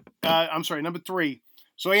 Three. I'm sorry, number 3.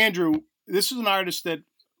 So Andrew, this is an artist that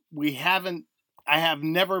I have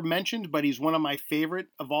never mentioned, but he's one of my favorite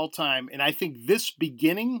of all time. And I think this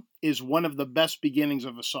beginning is one of the best beginnings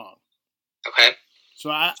of a song. Okay. So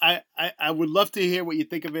I would love to hear what you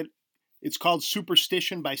think of it. It's called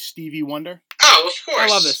Superstition by Stevie Wonder. Oh, of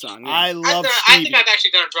course. I love this song. Yeah. I love Stevie. I think I've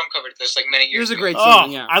actually done a drum cover to this many years ago. It was a great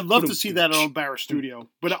song, yeah. I'd love to see that on Barra Studio.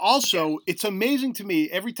 But also, it's amazing to me,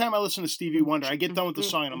 every time I listen to Stevie Wonder, I get done with the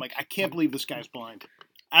song and I'm like, I can't believe this guy's blind.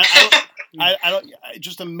 It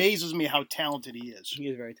just amazes me how talented he is. He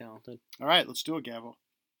is very talented. All right, let's do it, Gavo.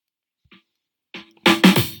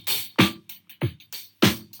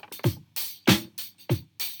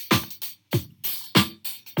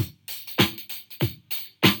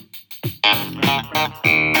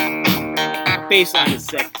 Bass line is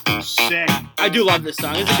sick. Sick. I do love this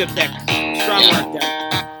song. It's a good pick. Strong work,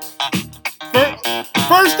 Dad.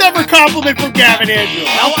 First ever compliment from Gavin Andrews.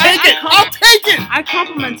 I'll take it. I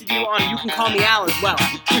complimented you on You Can Call Me Al as well.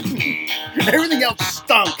 Everything else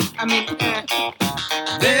stunk. I mean,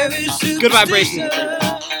 good vibrations.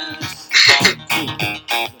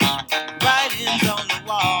 Writings on the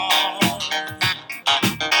wall.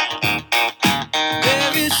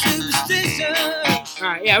 There is superstition. All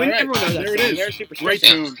right, yeah, everyone knows that. There it is. There's superstition. Great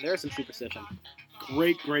tune. There's some superstition.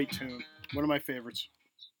 Great tune. One of my favorites.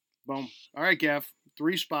 Boom. All right, Gav.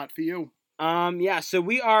 3 spot for you. Yeah, so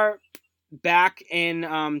we are back in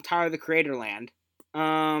Tyler the Creator land.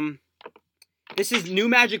 This is New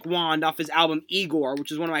Magic Wand off his album Igor,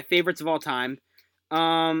 which is one of my favorites of all time.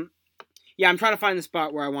 Yeah, I'm trying to find the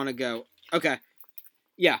spot where I want to go. Okay.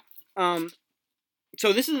 Yeah.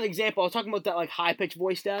 So this is an example. I was talking about that high-pitched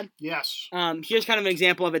voice, Dad. Yes. Here's kind of an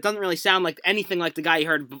example of it. Doesn't really sound like anything like the guy you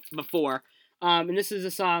heard before. And this is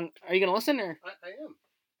a song. Are you going to listen? Or? I am.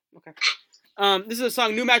 Okay. This is a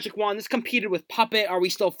song, New Magic Wand. This competed with Puppet, Are We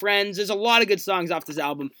Still Friends? There's a lot of good songs off this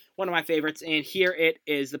album. One of my favorites. And here it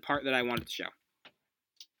is, the part that I wanted to show.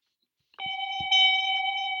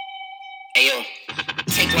 Ayo,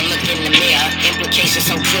 take one look in the mirror. Implications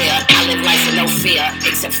so clear. I live life with no fear,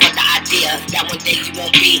 except for the idea fear that one day you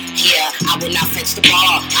won't be here. I will not fence the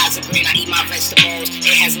bar. Eyes are green, I eat my vegetables.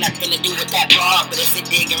 It has nothing to do with that bar, but if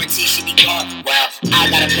it did, guarantee she be gone. Well,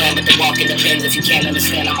 I got a plan with the walk in the pins. If you can't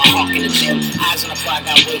understand, I'm a hawk in the gym. Eyes on the fly,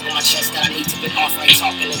 got weight on my chest that I need to get off. I ain't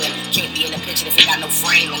talking to them. Can't be in the picture if it got no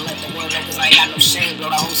frame. And let the world know cause I ain't got no shame.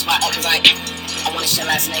 Blow the whole spot up cause I wanna share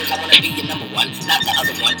last names, I wanna be your number one, not the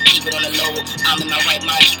other one. Keep it on the low, I'm in my right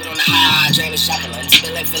mind, keep it on the high. Drain the shopping,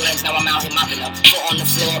 spilling feelings, now I'm out here mopping up. Foot on the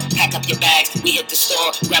floor, pack up your bags, we hit the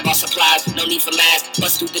store, grab our supplies, no need for masks,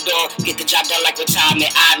 bust through the door, get the job done like retirement.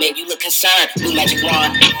 I mean, you look concerned, blue magic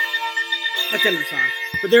wand. That's the end of the song.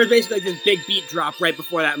 But there was basically like this big beat drop right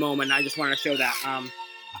before that moment, and I just wanted to show that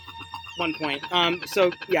one point. So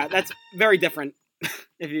yeah, that's very different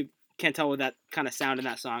if you can't tell with that kind of sound in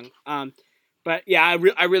that song. But yeah, I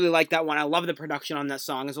really like that one. I love the production on that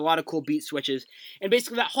song. There's a lot of cool beat switches, and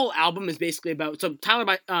basically that whole album is basically about. So Tyler,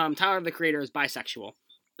 the creator, is bisexual,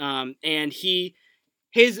 and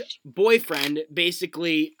his boyfriend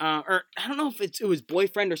basically, or I don't know if it was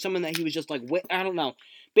boyfriend or someone that he was just like I don't know,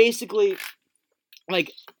 basically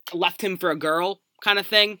like left him for a girl kind of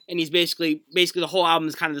thing, and he's basically the whole album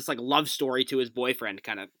is kind of this like love story to his boyfriend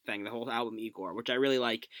kind of thing. The whole album Igor, which I really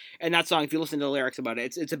like, and that song, if you listen to the lyrics about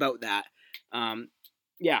it, it's about that.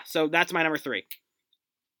 Yeah, so that's my number 3.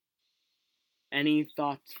 Any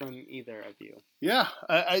thoughts from either of you? Yeah,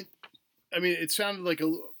 I mean, it sounded like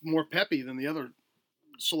a more peppy than the other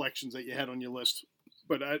selections that you had on your list,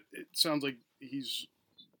 but it sounds like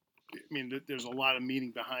there's a lot of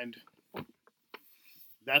meaning behind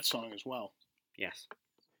that song as well. Yes.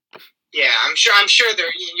 Yeah, I'm sure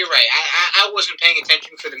you're right. I wasn't paying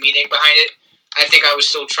attention for the meaning behind it. I think I was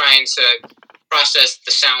still trying to process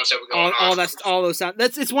the sounds that were going on. All those sounds.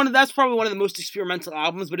 That's probably one of the most experimental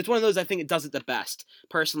albums, but it's one of those I think it does it the best.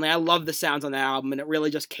 Personally, I love the sounds on that album, and it really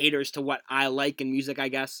just caters to what I like in music, I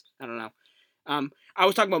guess. I don't know. I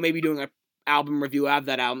was talking about maybe doing an album review of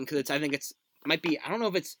that album because I don't know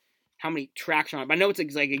if it's how many tracks are on it, but I know it's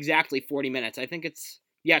like exactly 40 minutes. I think it's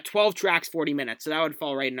 12 tracks, 40 minutes. So that would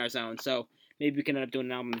fall right in our zone. So maybe we can end up doing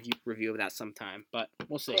an album review of that sometime, but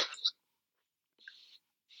we'll see.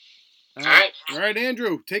 All right,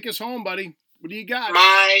 Andrew, take us home, buddy. What do you got?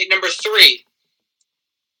 My number 3.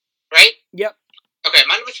 Right? Yep. Okay,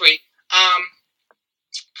 my number 3.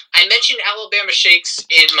 I mentioned Alabama Shakes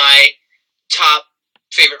in my top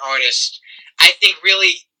favorite artist. I think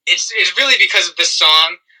really it's really because of this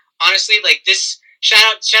song. Honestly, like this. Shout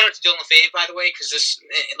out to Dylan LaFave, by the way, because this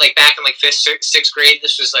like back in like 5th, 6th grade,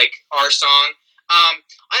 this was like our song.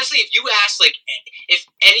 Honestly, if you ask like if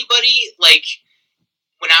anybody like.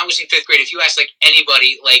 When I was in 5th grade, if you asked like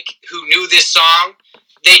anybody like who knew this song,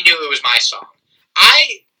 they knew it was my song.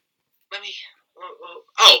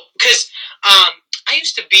 Because I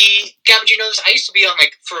used to be, Gavin, do you know this? I used to be on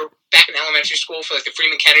like back in elementary school for like the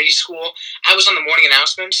Freeman Kennedy School. I was on the morning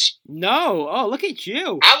announcements. No, oh look at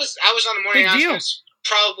you! I was on the morning announcements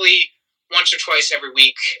probably once or twice every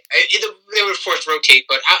week. They would of course rotate,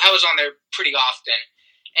 but I was on there pretty often.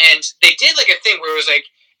 And they did like a thing where it was like.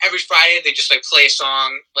 Every Friday, they just like play a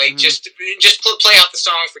song, like just play out the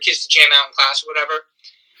song for kids to jam out in class or whatever.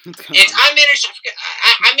 And I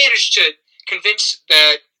managed to convince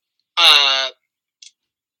the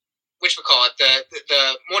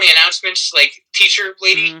the morning announcements like teacher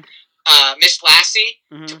lady, Miss Lassie,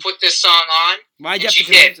 to put this song on. Why'd and she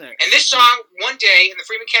did. And this song one day in the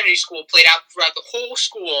Freeman Kennedy School played out throughout the whole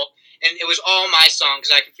school, and it was all my song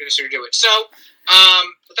because I convinced her to do it. So.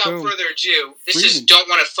 Without further ado, this is Don't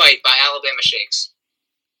Want to Fight by Alabama Shakes.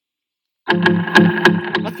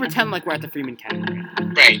 Let's pretend like we're at the Freeman Kennedy.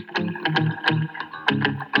 Right.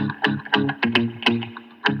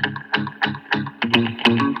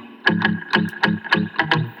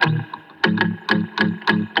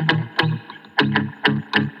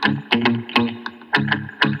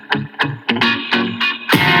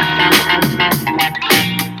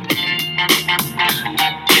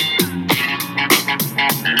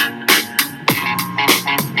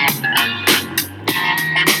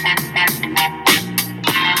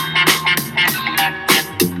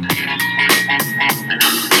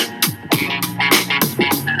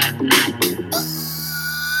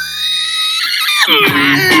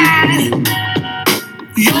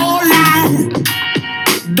 Your line,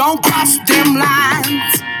 don't cross them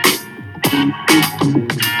lines.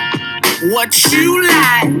 What you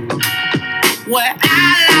like, what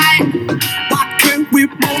I like, why can't we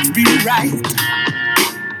both be right?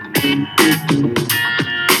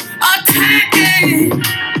 Attacking,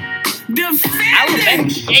 defending.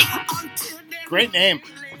 Great name.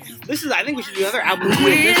 I think we should do another album with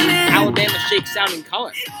this Alabama Shake Sound and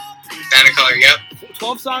Color. Sound and Color, yep.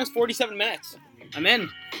 12 songs, 47 minutes. I'm in.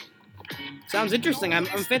 Sounds interesting. I'm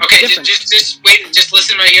fit. Okay, just wait. Just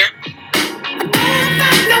listen right here.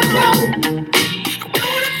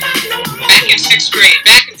 Back in 6th grade,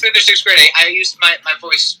 back in 5th or 6th grade, I used my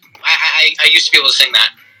voice. I used to be able to sing that.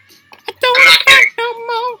 I'm not kidding.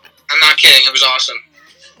 I'm not kidding. It was awesome.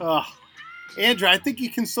 Oh, Andrew, I think you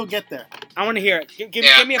can still get there. I want to hear it. Give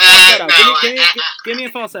me a falsetto. No, give me a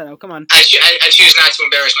falsetto. Come on. I choose not to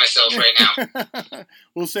embarrass myself right now.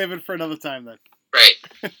 We'll save it for another time then. Right.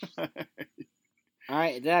 All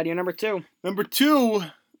right, Dad, you're number 2. Number 2,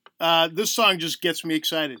 this song just gets me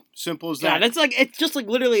excited. Simple as that. Yeah, that's like it's just like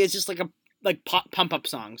literally it's just like a pump up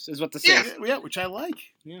songs is what this is. Yeah, which I like.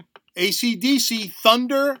 Yeah. AC/DC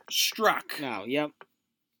Thunderstruck. No, yep.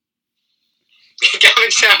 Gavin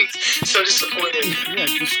sounds so disappointed. Yeah,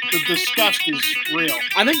 the disgust is real.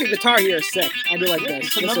 I think the guitar here is sick. I do like this.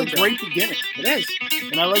 It's another great beginning. It is.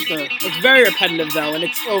 And I like the... It's very repetitive, though, and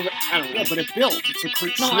it's over... I don't know. Yeah, but it builds. It's a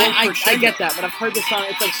slow I get that, but I've heard this song.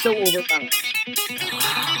 It's like so over... I don't know.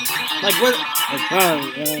 Like, what...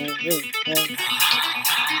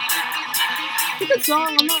 It's a good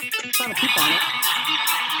song. I'm not trying to keep on it.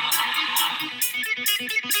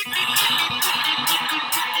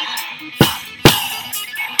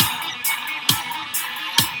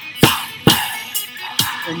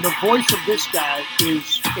 And the voice of this guy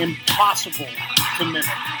is impossible to mimic.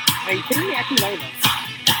 Are you kidding me? I can know this.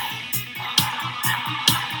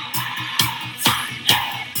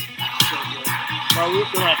 Well, we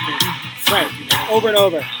don't have to. Right. Over and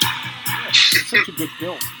over. It's such a good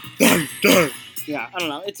build. Yeah, I don't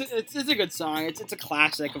know. It's a good song. It's a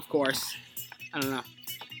classic, of course. I don't know.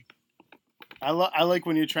 I like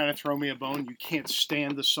when you're trying to throw me a bone. You can't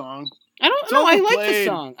stand the song. I don't know. I like this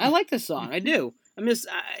song. I like this song. I do. I'm just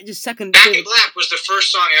second. Back in Black was the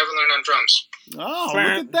first song I ever learned on drums. Oh,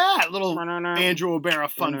 look at that little Andrew O'Bara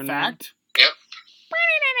fun fact. Yep.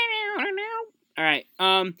 All right.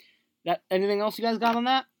 That anything else you guys got on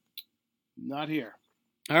that? Not here.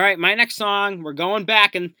 All right. My next song. We're going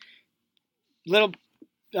back and little.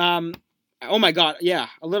 Oh my God. Yeah.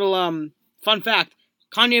 A little fun fact.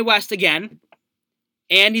 Kanye West again,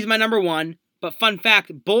 and he's my number 1. But fun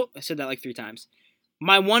fact, both I said that like 3 times.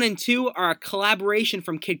 My 1 and 2 are a collaboration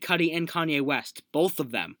from Kid Cudi and Kanye West. Both of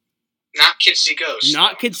them. Not Kids See Ghosts.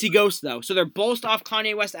 Not Kids See Ghosts, though. So they're both off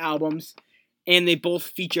Kanye West albums, and they both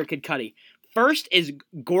feature Kid Cudi. First is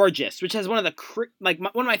Gorgeous, which has one of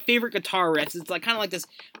my favorite guitar riffs. It's like kind of like this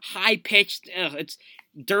high-pitched, it's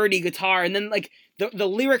dirty guitar. And then like the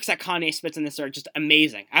lyrics that Kanye spits in this are just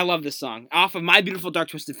amazing. I love this song. Off of My Beautiful Dark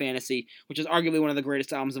Twisted Fantasy, which is arguably one of the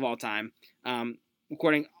greatest albums of all time.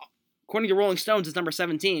 According to Rolling Stones, it's number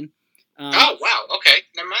 17. Oh, wow. Okay.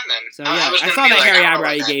 Never mind then. So, yeah, I saw that hairy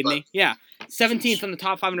eyebrow you gave me. Yeah. 17th on the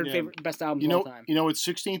top 500 favorite best albums of all time. You know what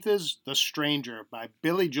 16th is? The Stranger by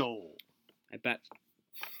Billy Joel. I bet.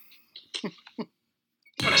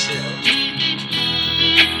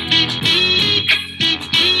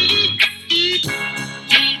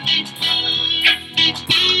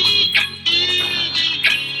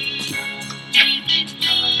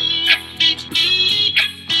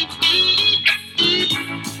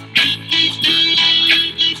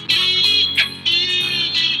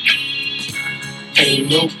 Ain't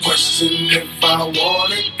no question if I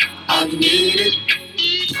want it, I need it.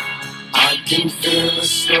 I can feel it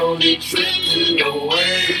slowly drifting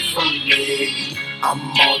away from me. I'm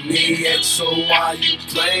on the edge, so why you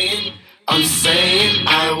playing? I'm saying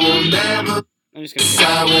I will never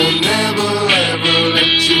ever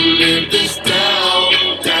let you live this down.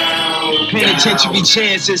 Penitentiary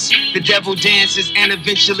chances, the devil dances and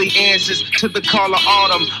eventually answers to the call of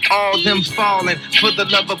autumn. All them falling for the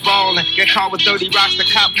love of ballin'. Got caught with 30 rocks, the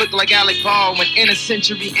cop looked like Alec Baldwin. Inner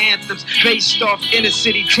century anthems, based off inner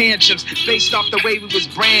city tantrums, based off the way we was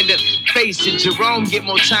branded. Face it, Jerome get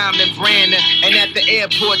more time than Brandon. And at the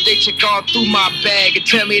airport, they check all through my bag and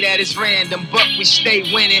tell me that it's random, but we stay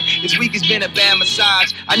winning. This week has been a bad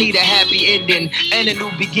massage. I need a happy ending and a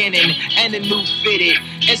new beginning and a new fitted.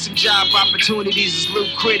 And some job opportunities is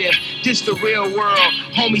lucrative. This the real world,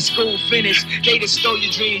 homie, school finished. They just stole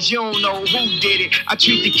your dreams, you don't know who did it. I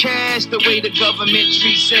treat the cash the way the government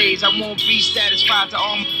treats says. I won't be satisfied till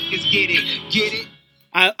all niggas get it.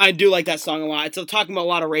 I do like that song a lot. It's talking about a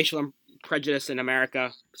lot of racial prejudice in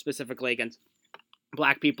America, specifically against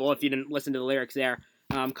black people, if you didn't listen to the lyrics there.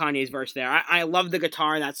 Kanye's verse there. I love the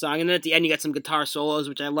guitar in that song. And then at the end, you get some guitar solos,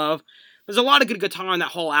 which I love. There's a lot of good guitar on that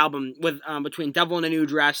whole album, with between Devil in a New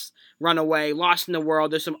Dress, Runaway, Lost in the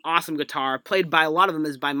World. There's some awesome guitar. Played by a lot of them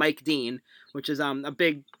is by Mike Dean, which is a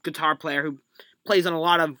big guitar player who plays on a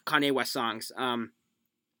lot of Kanye West songs.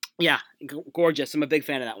 Yeah, gorgeous. I'm a big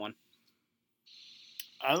fan of that one.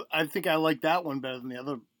 I think I like that one better than the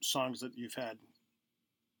other songs that you've had.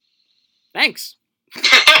 Thanks.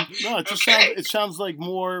 No, it just sounds like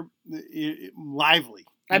more lively.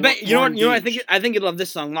 I bet you know what I think you'd love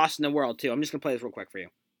this song, "Lost in the World" too. I'm just gonna play this real quick for you.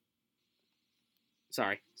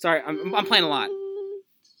 Sorry, I'm playing a lot.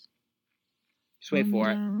 Just wait for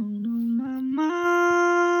it.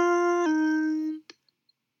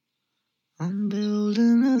 I'm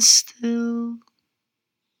building a still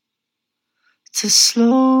to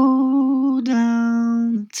slow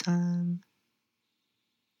down the time.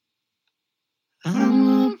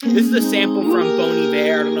 This is a sample from Bon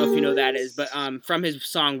Iver. I don't know if you know who that is, but from his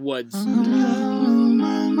song Woods. I'm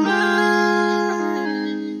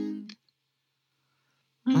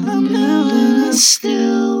building a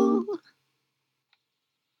still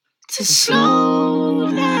to slow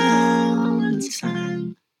down the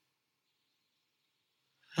time.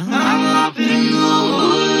 I'm up in the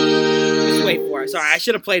woods. Just wait for it. Sorry, I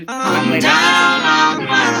should have played. I'm building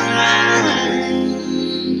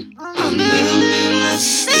a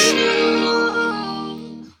still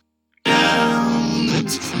down the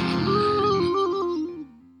time.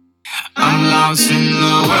 I'm lost in the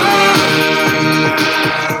world,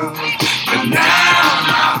 but now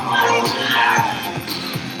I'm home.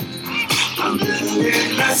 I'm living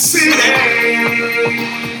in the city,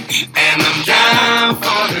 and I'm down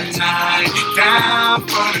for the night, down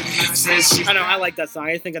for the night. I know, I like that song.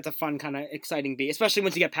 I think that's a fun, kind of exciting beat, especially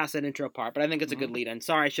once you get past that intro part. But I think it's a good lead-in.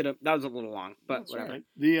 Sorry, that was a little long, but That's whatever. Right.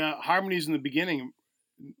 The harmonies in the beginning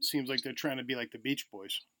seems like they're trying to be like the Beach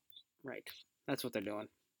Boys. Right, that's what they're doing.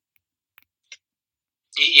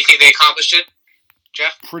 You think they accomplished it,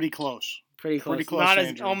 Jeff? Pretty close. Pretty close. Not as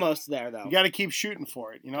Andrew. almost there though. You got to keep shooting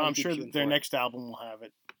for it. You know, I'm sure that their next album will have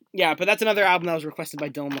it. Yeah, but that's another album that was requested by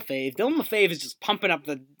Dylan LaFave. Dylan LaFave is just pumping up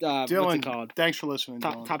the Dylan, what's it called? Thanks for listening.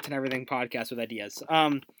 Top 10 Everything podcast with ideas.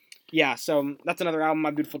 Yeah, so that's another album.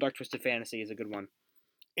 My Beautiful Dark Twisted Fantasy is a good one.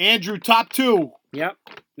 Andrew, top 2. Yep,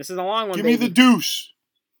 this is a long one. Give me the deuce.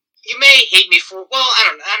 You may hate me for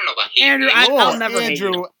I don't know about hate Andrew. me. I'll never hate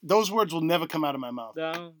you. Those words will never come out of my mouth.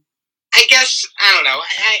 No. I guess I don't know.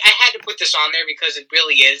 I had to put this on there because it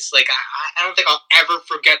really is like I don't think I'll ever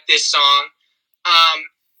forget this song.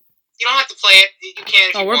 You don't have to play it. You can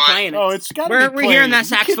if you want. Playing it. Oh, it's got to be We're playing. hearing that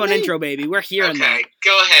saxophone intro, baby. We're hearing that. Okay,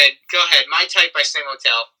 go ahead. My Type by Sing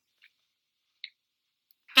Hotel.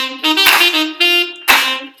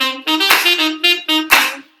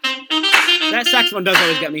 That saxophone does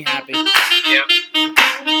always get me happy. Yep.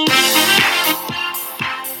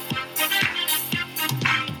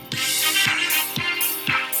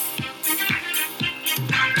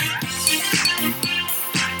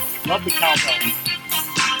 Love the cowbell.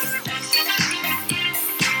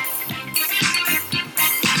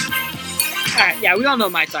 Alright, yeah, we all know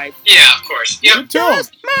My Type. Yeah, of course. Yep.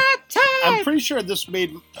 Just My Type! I'm pretty sure this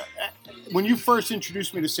made... when you first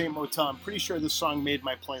introduced me to Saint Motel, I'm pretty sure this song made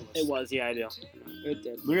my playlist. It was, yeah, I do. It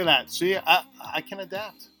did. Look at that. See, I can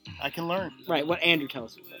adapt. I can learn. Right, what Andrew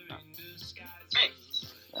tells me.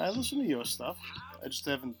 I listen to your stuff. I just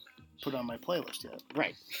haven't put on my playlist yet.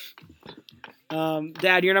 Right.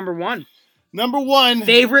 Dad, you're number 1. Number 1.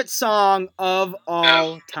 Favorite song of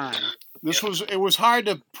all time. It was hard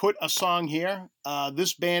to put a song here.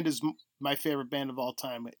 This band is my favorite band of all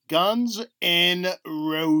time, Guns N'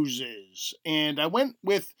 Roses. And I went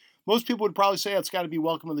with, most people would probably say it's got to be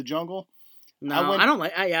Welcome to the Jungle. No, I don't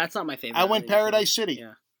like, yeah, it's not my favorite. I went Paradise City.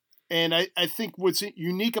 Yeah. And I think what's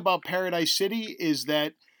unique about Paradise City is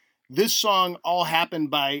that this song all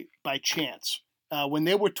happened by chance. When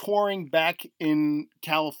they were touring back in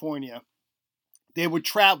California, they would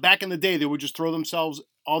travel, back in the day, they would just throw themselves,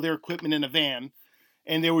 all their equipment in a van,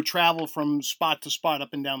 and they would travel from spot to spot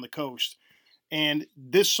up and down the coast. And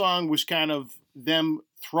this song was kind of them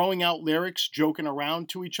throwing out lyrics, joking around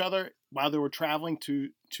to each other while they were traveling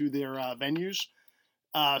to their venues.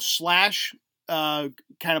 Slash kind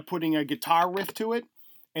of putting a guitar riff to it,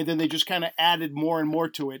 and then they just kind of added more and more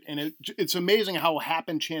to it. And it's amazing how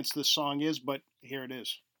happen chance this song is, but here it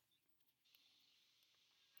is.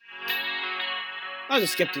 I'll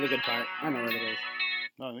just skip to the good part. I know what it is.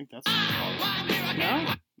 No, I think that's the good part. No?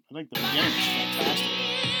 I think the beginning is fantastic.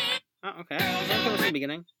 Oh, okay. I think it was the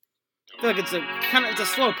beginning. I feel like it's a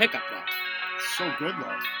slow pickup though. It's so good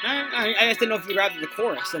though. I just didn't know if you'd rather the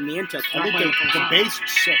chorus than the intro. I think the bass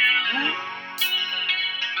is sick.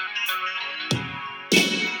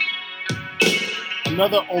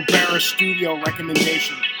 Another Obera Studio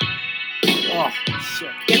recommendation. Oh,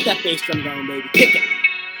 sick. Get that bass drum going, baby. Kick it.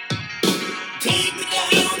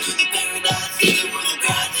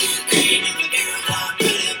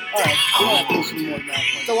 Oh, We don't have to listen more than that.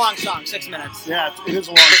 It's a long song, 6 minutes. Yeah, it is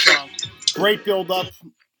a long song. Great build-up.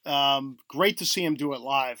 Great to see him do it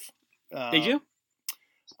live. Did you?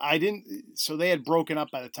 I didn't. So they had broken up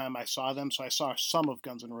by the time I saw them. So I saw some of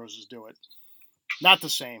Guns N' Roses do it. Not the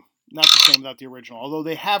same. Not the same without the original. Although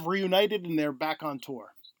they have reunited and they're back on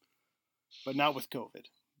tour, but not with COVID.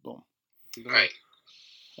 Boom. Right.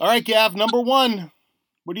 All right, Gav. Number 1.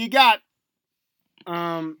 What do you got?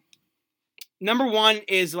 Number 1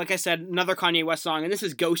 is, like I said, another Kanye West song, and this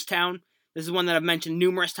is Ghost Town. This is one that I've mentioned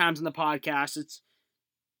numerous times in the podcast. It's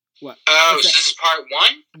what? Oh, so this is part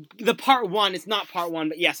 1? The part 1. It's not part 1,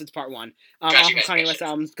 but yes, it's part 1. Gotcha, Off of Kanye West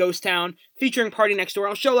albums, Ghost Town, featuring Party Next Door.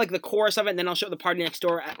 I'll show like the chorus of it, and then I'll show the Party Next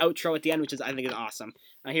Door outro at the end, which I think is awesome.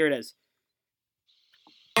 Here it is.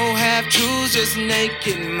 Don't have truths, just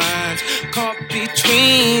naked minds caught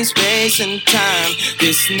between space and time.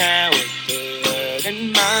 This now is good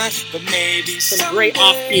and mine, but maybe some great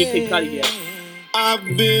off-key Kid Cudi here. I've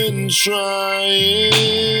been trying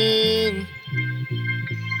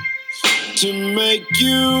to make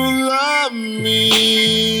you love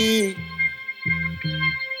me,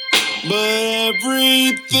 but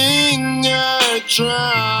everything I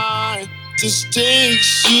try just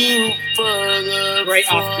takes you further.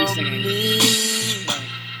 Great off-key singing.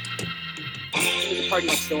 The Party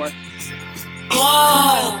Next Door.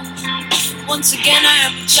 Whoa, once again I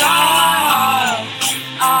am a child.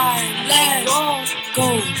 I let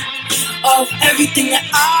go of everything that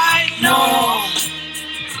I know.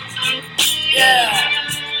 Yeah,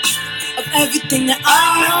 of everything that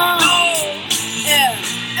I know. Yeah,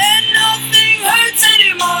 and nothing hurts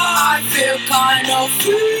anymore. I feel kind of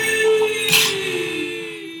free.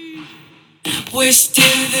 We're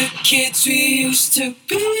still the kids we used to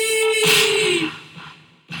be.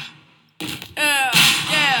 Yeah.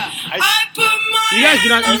 You guys do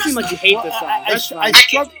not. You seem like you hate this song.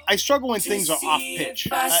 I struggle when things are off pitch.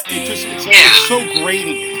 It's so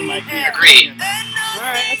grating to my ear. Agreed. All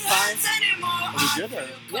right, that's fine. Are we good? Or?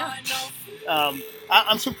 Yeah.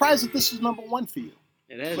 I'm surprised that this is number 1 for you.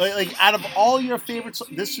 It is. Like out of all your favorites,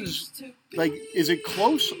 this is like, is it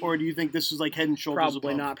close, or do you think this is like Head and Shoulders?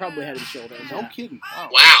 Probably not. Probably Head and Shoulders. No kidding.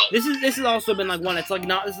 Wow. This has also been like one. It's like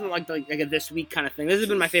not. This isn't like a this week kind of thing. This has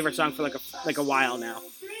been my favorite song for like a while now.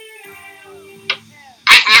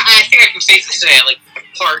 I think I can safely say I like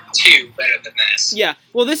part 2 better than this. Yeah.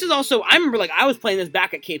 Well, this is also. I remember I was playing this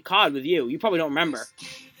back at Cape Cod with you. You probably don't remember.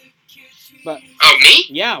 But oh, me?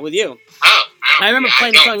 Yeah, with you. Oh, I remember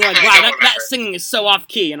playing the song. You're like, wow, that singing is so off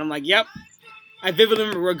key, and I'm like, yep. I vividly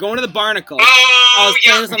remember we were going to the Barnacle. I was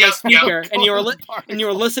playing this on my speaker, and you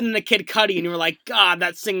were listening to Kid Cudi, and you were like, God,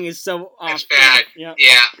 that singing is so off. It's bad. Yeah,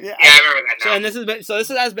 I remember that now. So this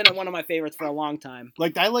has been one of my favorites for a long time.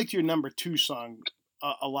 Like, I liked your number 2 song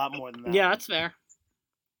a lot more than that. Yeah, that's fair.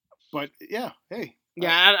 But yeah, hey.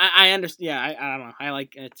 Yeah, I understand. Yeah, I don't know. I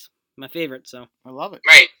like it's my favorite, so I love it.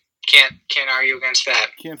 Right. Can't argue against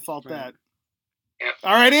that. Can't fault that. Yep.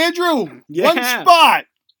 All right, Andrew. Yeah. 1 spot.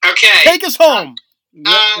 Okay. Take us home.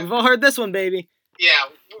 We've all heard this one, baby. Yeah,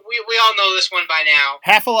 we all know this one by now.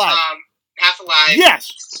 Half Alive. Half Alive.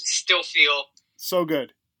 Yes. Still feel so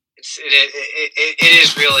good. It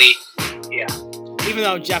is really, yeah. Even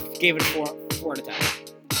though Jeff gave it 4 out of 10.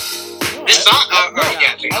 This song,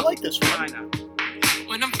 yeah. I like this one. I know.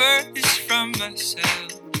 When I'm furthest from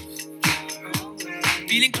myself,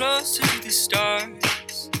 feeling closer to the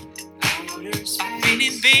stars, I've been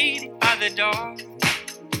invaded by the dark.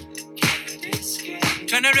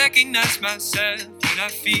 Trying to recognize myself when I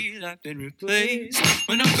feel I've been replaced.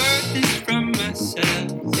 When I'm furthest from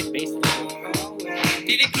myself,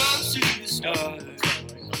 feeling closer to the stars,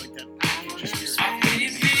 I've been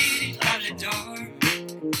invaded by the dark.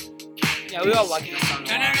 Yeah, we all like this song.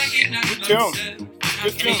 Trying to recognize Good tune. myself.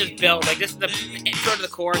 It's just built like this. The intro to the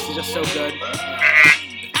chorus is just so good.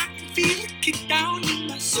 I feel it kick down in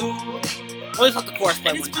my soul. We'll just let the chorus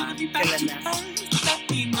play one time. Get in there.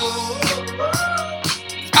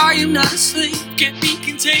 I am not a slave, can't be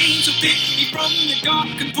contained. So pick me from the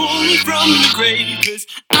dark and pull me from the grave. 'Cause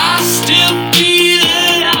I still feel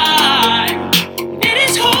alive. It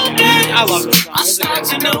is hope that I love this song. I start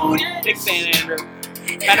to notice. Big fan, Andrew.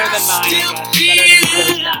 Better than mine.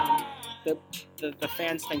 Better than the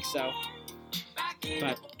fans think so.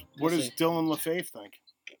 But what does Dylan LaFave think?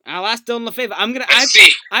 I'll ask Dylan LaFave.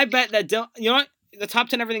 I bet that Dylan. You know what? The Top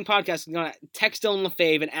 10 Everything podcast is gonna text Dylan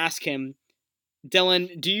LaFave and ask him,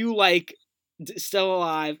 Dylan, do you like Still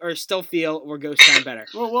Alive or Still Feel or Ghost Town better?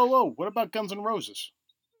 Whoa! What about Guns N' Roses?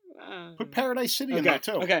 Put Paradise City in there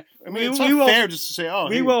too. Okay. I mean, it's not fair just to say, oh,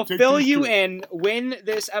 we will fill you in when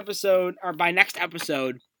this episode or by next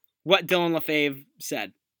episode what Dylan LaFave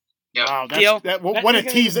said. Yep. Wow, Deal? what a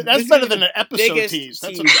tease! That's better than an episode tease.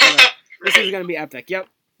 That's This is going to be epic. Yep.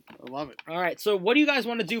 I love it. All right. So, what do you guys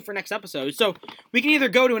want to do for next episode? So, we can either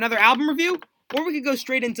go to another album review, or we could go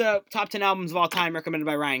straight into top 10 albums of all time recommended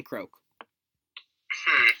by Ryan Croak.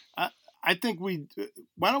 I think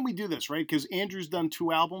why don't we do this, right? Because Andrew's done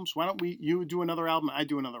 2 albums. Why don't you do another album? I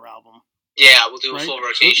do another album. Yeah, we'll do a full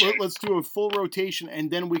rotation. Let's do a full rotation, and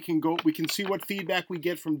then we can see what feedback we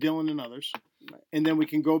get from Dylan and others, and then we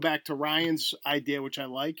can go back to Ryan's idea, which I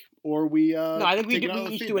like, or we. No, I think we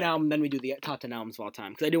each do an album, then we do the top 10 albums of all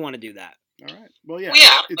time, because I do want to do that. All right. Well, yeah.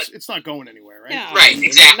 It's not going anywhere, right? Yeah, right.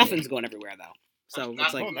 Exactly. Nothing's going everywhere though. So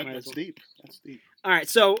it's like that's deep. That's deep. All right,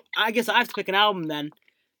 so I guess I have to pick an album then.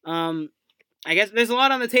 I guess there's a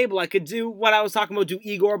lot on the table. I could do what I was talking about. Do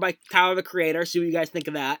Igor by Tyler the Creator. See what you guys think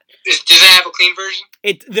of that. Does it have a clean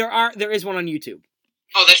version? There is one on YouTube.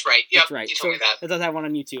 Oh, that's right. Yep, that's right. You told me that. It does have one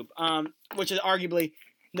on YouTube. Which is arguably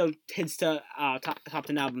hints to top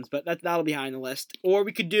 10 albums, but that'll be high on the list. Or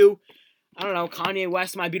we could do, I don't know, Kanye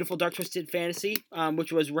West, My Beautiful Dark Twisted Fantasy,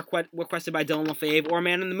 which was requested by Dylan LaFave, or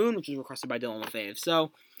Man in the Moon, which was requested by Dylan LaFave.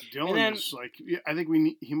 So Dylan is I think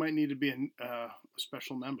he might need to be a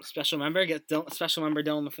special member. Special member, special member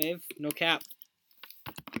Dylan LaFave. No cap.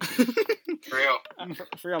 For real.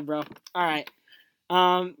 For real, bro. All right.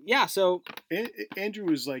 Yeah. So Andrew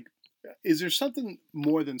is like, is there something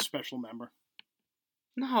more than special member?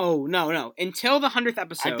 No. Until the 100th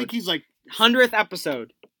episode. I think he's like 100th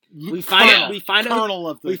episode. We find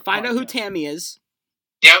out who Tammy is.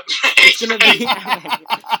 Yep. It's gonna be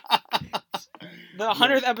the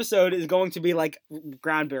 100th episode is going to be like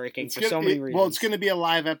groundbreaking for so many reasons. Well, it's going to be a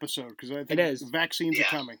live episode because I think it is. Vaccines are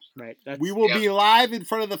coming. Right. We will be live in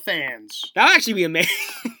front of the fans. That'll actually be amazing.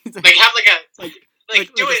 Like have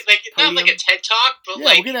not like a TED Talk, but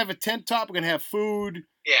we're gonna have a TED Talk. We're gonna have food.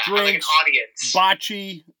 Yeah, drinks, have like an audience.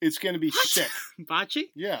 Bocce. It's gonna be sick. Bocce?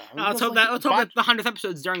 Yeah. No, let's hope that the 100th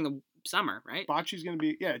episode's during the summer, right? Bocce's gonna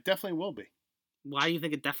be. Yeah, it definitely will be. Why do you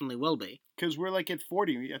think it definitely will be? Because we're like at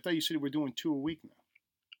 40. I thought you said we're doing 2 a week now.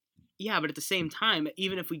 Yeah, but at the same time,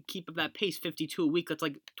 even if we keep up that pace, 52 a week, that's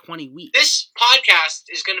like 20 weeks. This podcast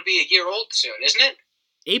is going to be a year old soon, isn't it?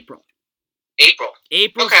 April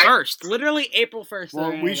okay. 1st. Literally April 1st.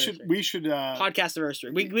 Well, we should podcast anniversary.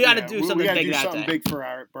 We got to do something big that day. Something big for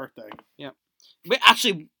our birthday. Yeah. But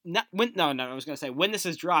actually, I was going to say, when this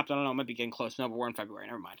is dropped, I don't know, it might be getting close. No, but we're in February.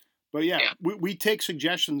 Never mind. But yeah. We take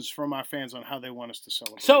suggestions from our fans on how they want us to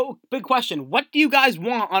celebrate. So, big question. What do you guys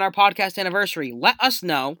want on our podcast anniversary? Let us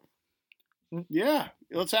know. Yeah.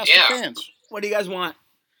 Let's ask the fans. What do you guys want?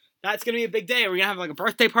 That's going to be a big day. Are we going to have like a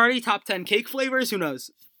birthday party? Top 10 cake flavors? Who knows?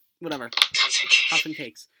 Whatever. Top 10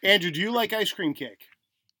 cakes. Andrew, do you like ice cream cake?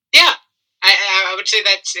 Yeah. I would say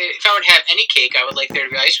that if I would have any cake, I would like there to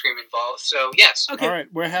be ice cream involved. So, yes. Okay. All right.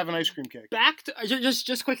 We're having ice cream cake. Back to,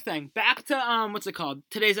 just quick thing. Back to, what's it called?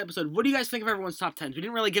 Today's episode. What do you guys think of everyone's top 10s? We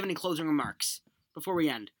didn't really give any closing remarks before we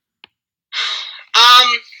end.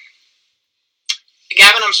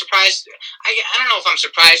 Gavin, I'm surprised. I don't know if I'm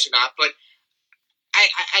surprised or not, but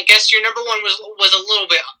I guess your number one was a little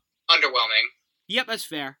bit underwhelming. Yep, that's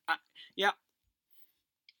fair. Yep.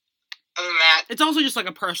 Other than that, it's also just like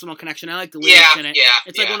a personal connection. I like the lyrics in it. Yeah,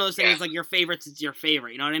 it's like one of those things. Like your favorites, it's your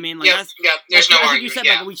favorite. You know what I mean? Like there's no argument. I think you said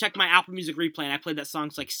like we checked my Apple Music replay and I played that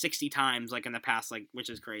song like 60 times like in the past, like which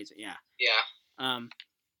is crazy. Yeah. Yeah.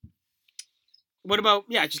 What about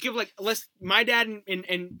just give like a list. My dad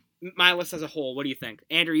and my list as a whole. What do you think,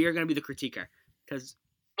 Andrew? You're gonna be the critiquer because.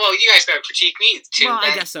 Well, you guys gotta critique me too. Well,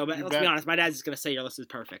 I guess so, but let's be honest. My dad's just gonna say your list is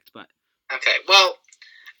perfect, but. Okay. Well,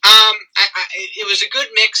 it was a good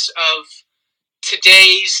mix of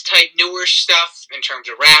today's type newer stuff in terms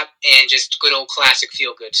of rap and just good old classic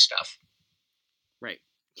feel good stuff. Right.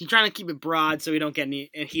 He's trying to keep it broad so we don't get any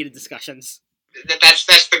heated discussions. That's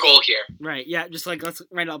the goal here. Right. Yeah. Just like let's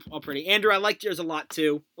write it up all pretty. Andrew, I liked yours a lot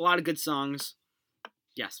too. A lot of good songs.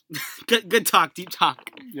 Yes. good talk. Deep talk.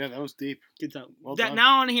 Yeah, that was deep. Good talk. Well done.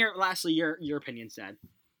 Now I want to hear lastly your opinion, Sad.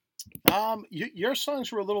 Your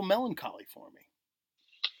songs were a little melancholy for me.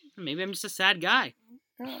 Maybe I'm just a sad guy.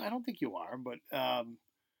 I don't think you are, but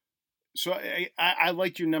so I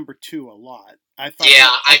liked your number 2 a lot. I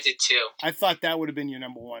did too. I thought that would have been your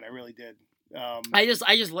number 1. I really did. I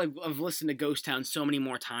just like I've listened to Ghost Town so many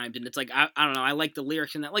more times, and it's like I don't know. I like the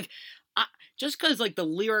lyrics in that. Like, just because like the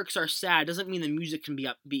lyrics are sad doesn't mean the music can be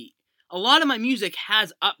upbeat. A lot of my music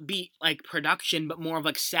has upbeat like production, but more of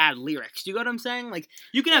like sad lyrics. Do you get what I'm saying? Like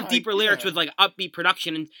you can have deeper lyrics with like upbeat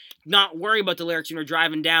production and not worry about the lyrics when you're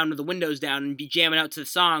driving down with the windows down and be jamming out to the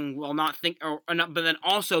song while not but then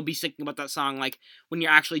also be thinking about that song like when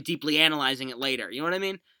you're actually deeply analyzing it later. You know what I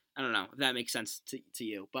mean? I don't know if that makes sense to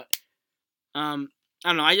you, but I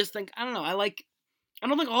don't know. I just think I don't know. I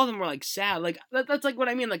don't think all of them were like sad. Like that's like what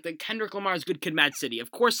I mean. Like the Kendrick Lamar's "Good Kid, Mad City."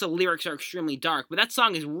 Of course, the lyrics are extremely dark, but that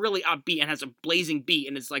song is really upbeat and has a blazing beat,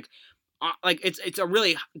 and it's like it's a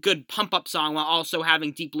really good pump up song while also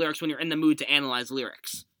having deep lyrics when you're in the mood to analyze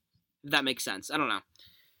lyrics. If that makes sense. I don't know,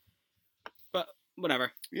 but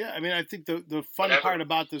whatever. Yeah, I mean, I think the fun part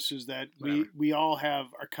about this is that we all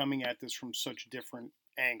are coming at this from such different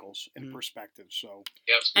angles and perspectives. So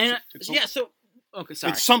okay,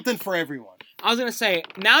 sorry. It's something for everyone. I was gonna say,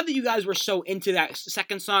 now that you guys were so into that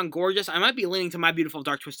second song, "Gorgeous," I might be leaning to "My Beautiful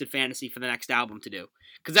Dark Twisted Fantasy" for the next album to do,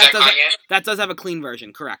 because that does have a clean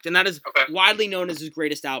version, correct? And that is widely known as his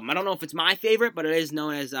greatest album. I don't know if it's my favorite, but it is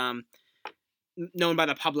known as known by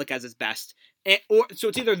the public as his best. So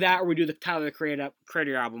it's either that or we do the Tyler the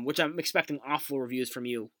Creator album, which I'm expecting awful reviews from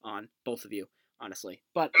you on, both of you, honestly.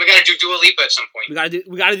 But and we gotta do Dua Lipa at some point.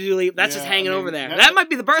 We gotta do Dua Lipa. That's just hanging over there. That might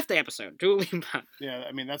be the birthday episode. Dua Lipa. Yeah,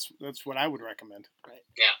 I mean that's what I would recommend. Right.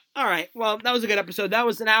 Yeah. All right. Well, that was a good episode. That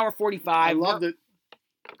was an hour 45. I loved it.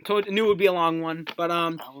 Knew it would be a long one, but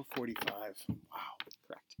hour 45. Wow.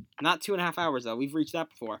 Correct. Not 2.5 hours though. We've reached that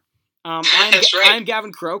before. That's right. I'm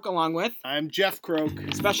Gavin Croak, along with I'm Jeff Croak.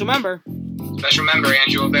 Special member,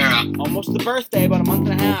 Andrew O'Bara. Almost the birthday, about a month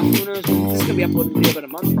and a half. Who knows? This is gonna be uploaded in about a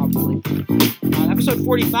month, probably. Episode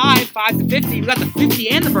 45, 5 to 50. We got the 50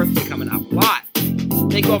 and the birthday coming up. A lot.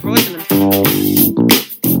 Thank you all for listening.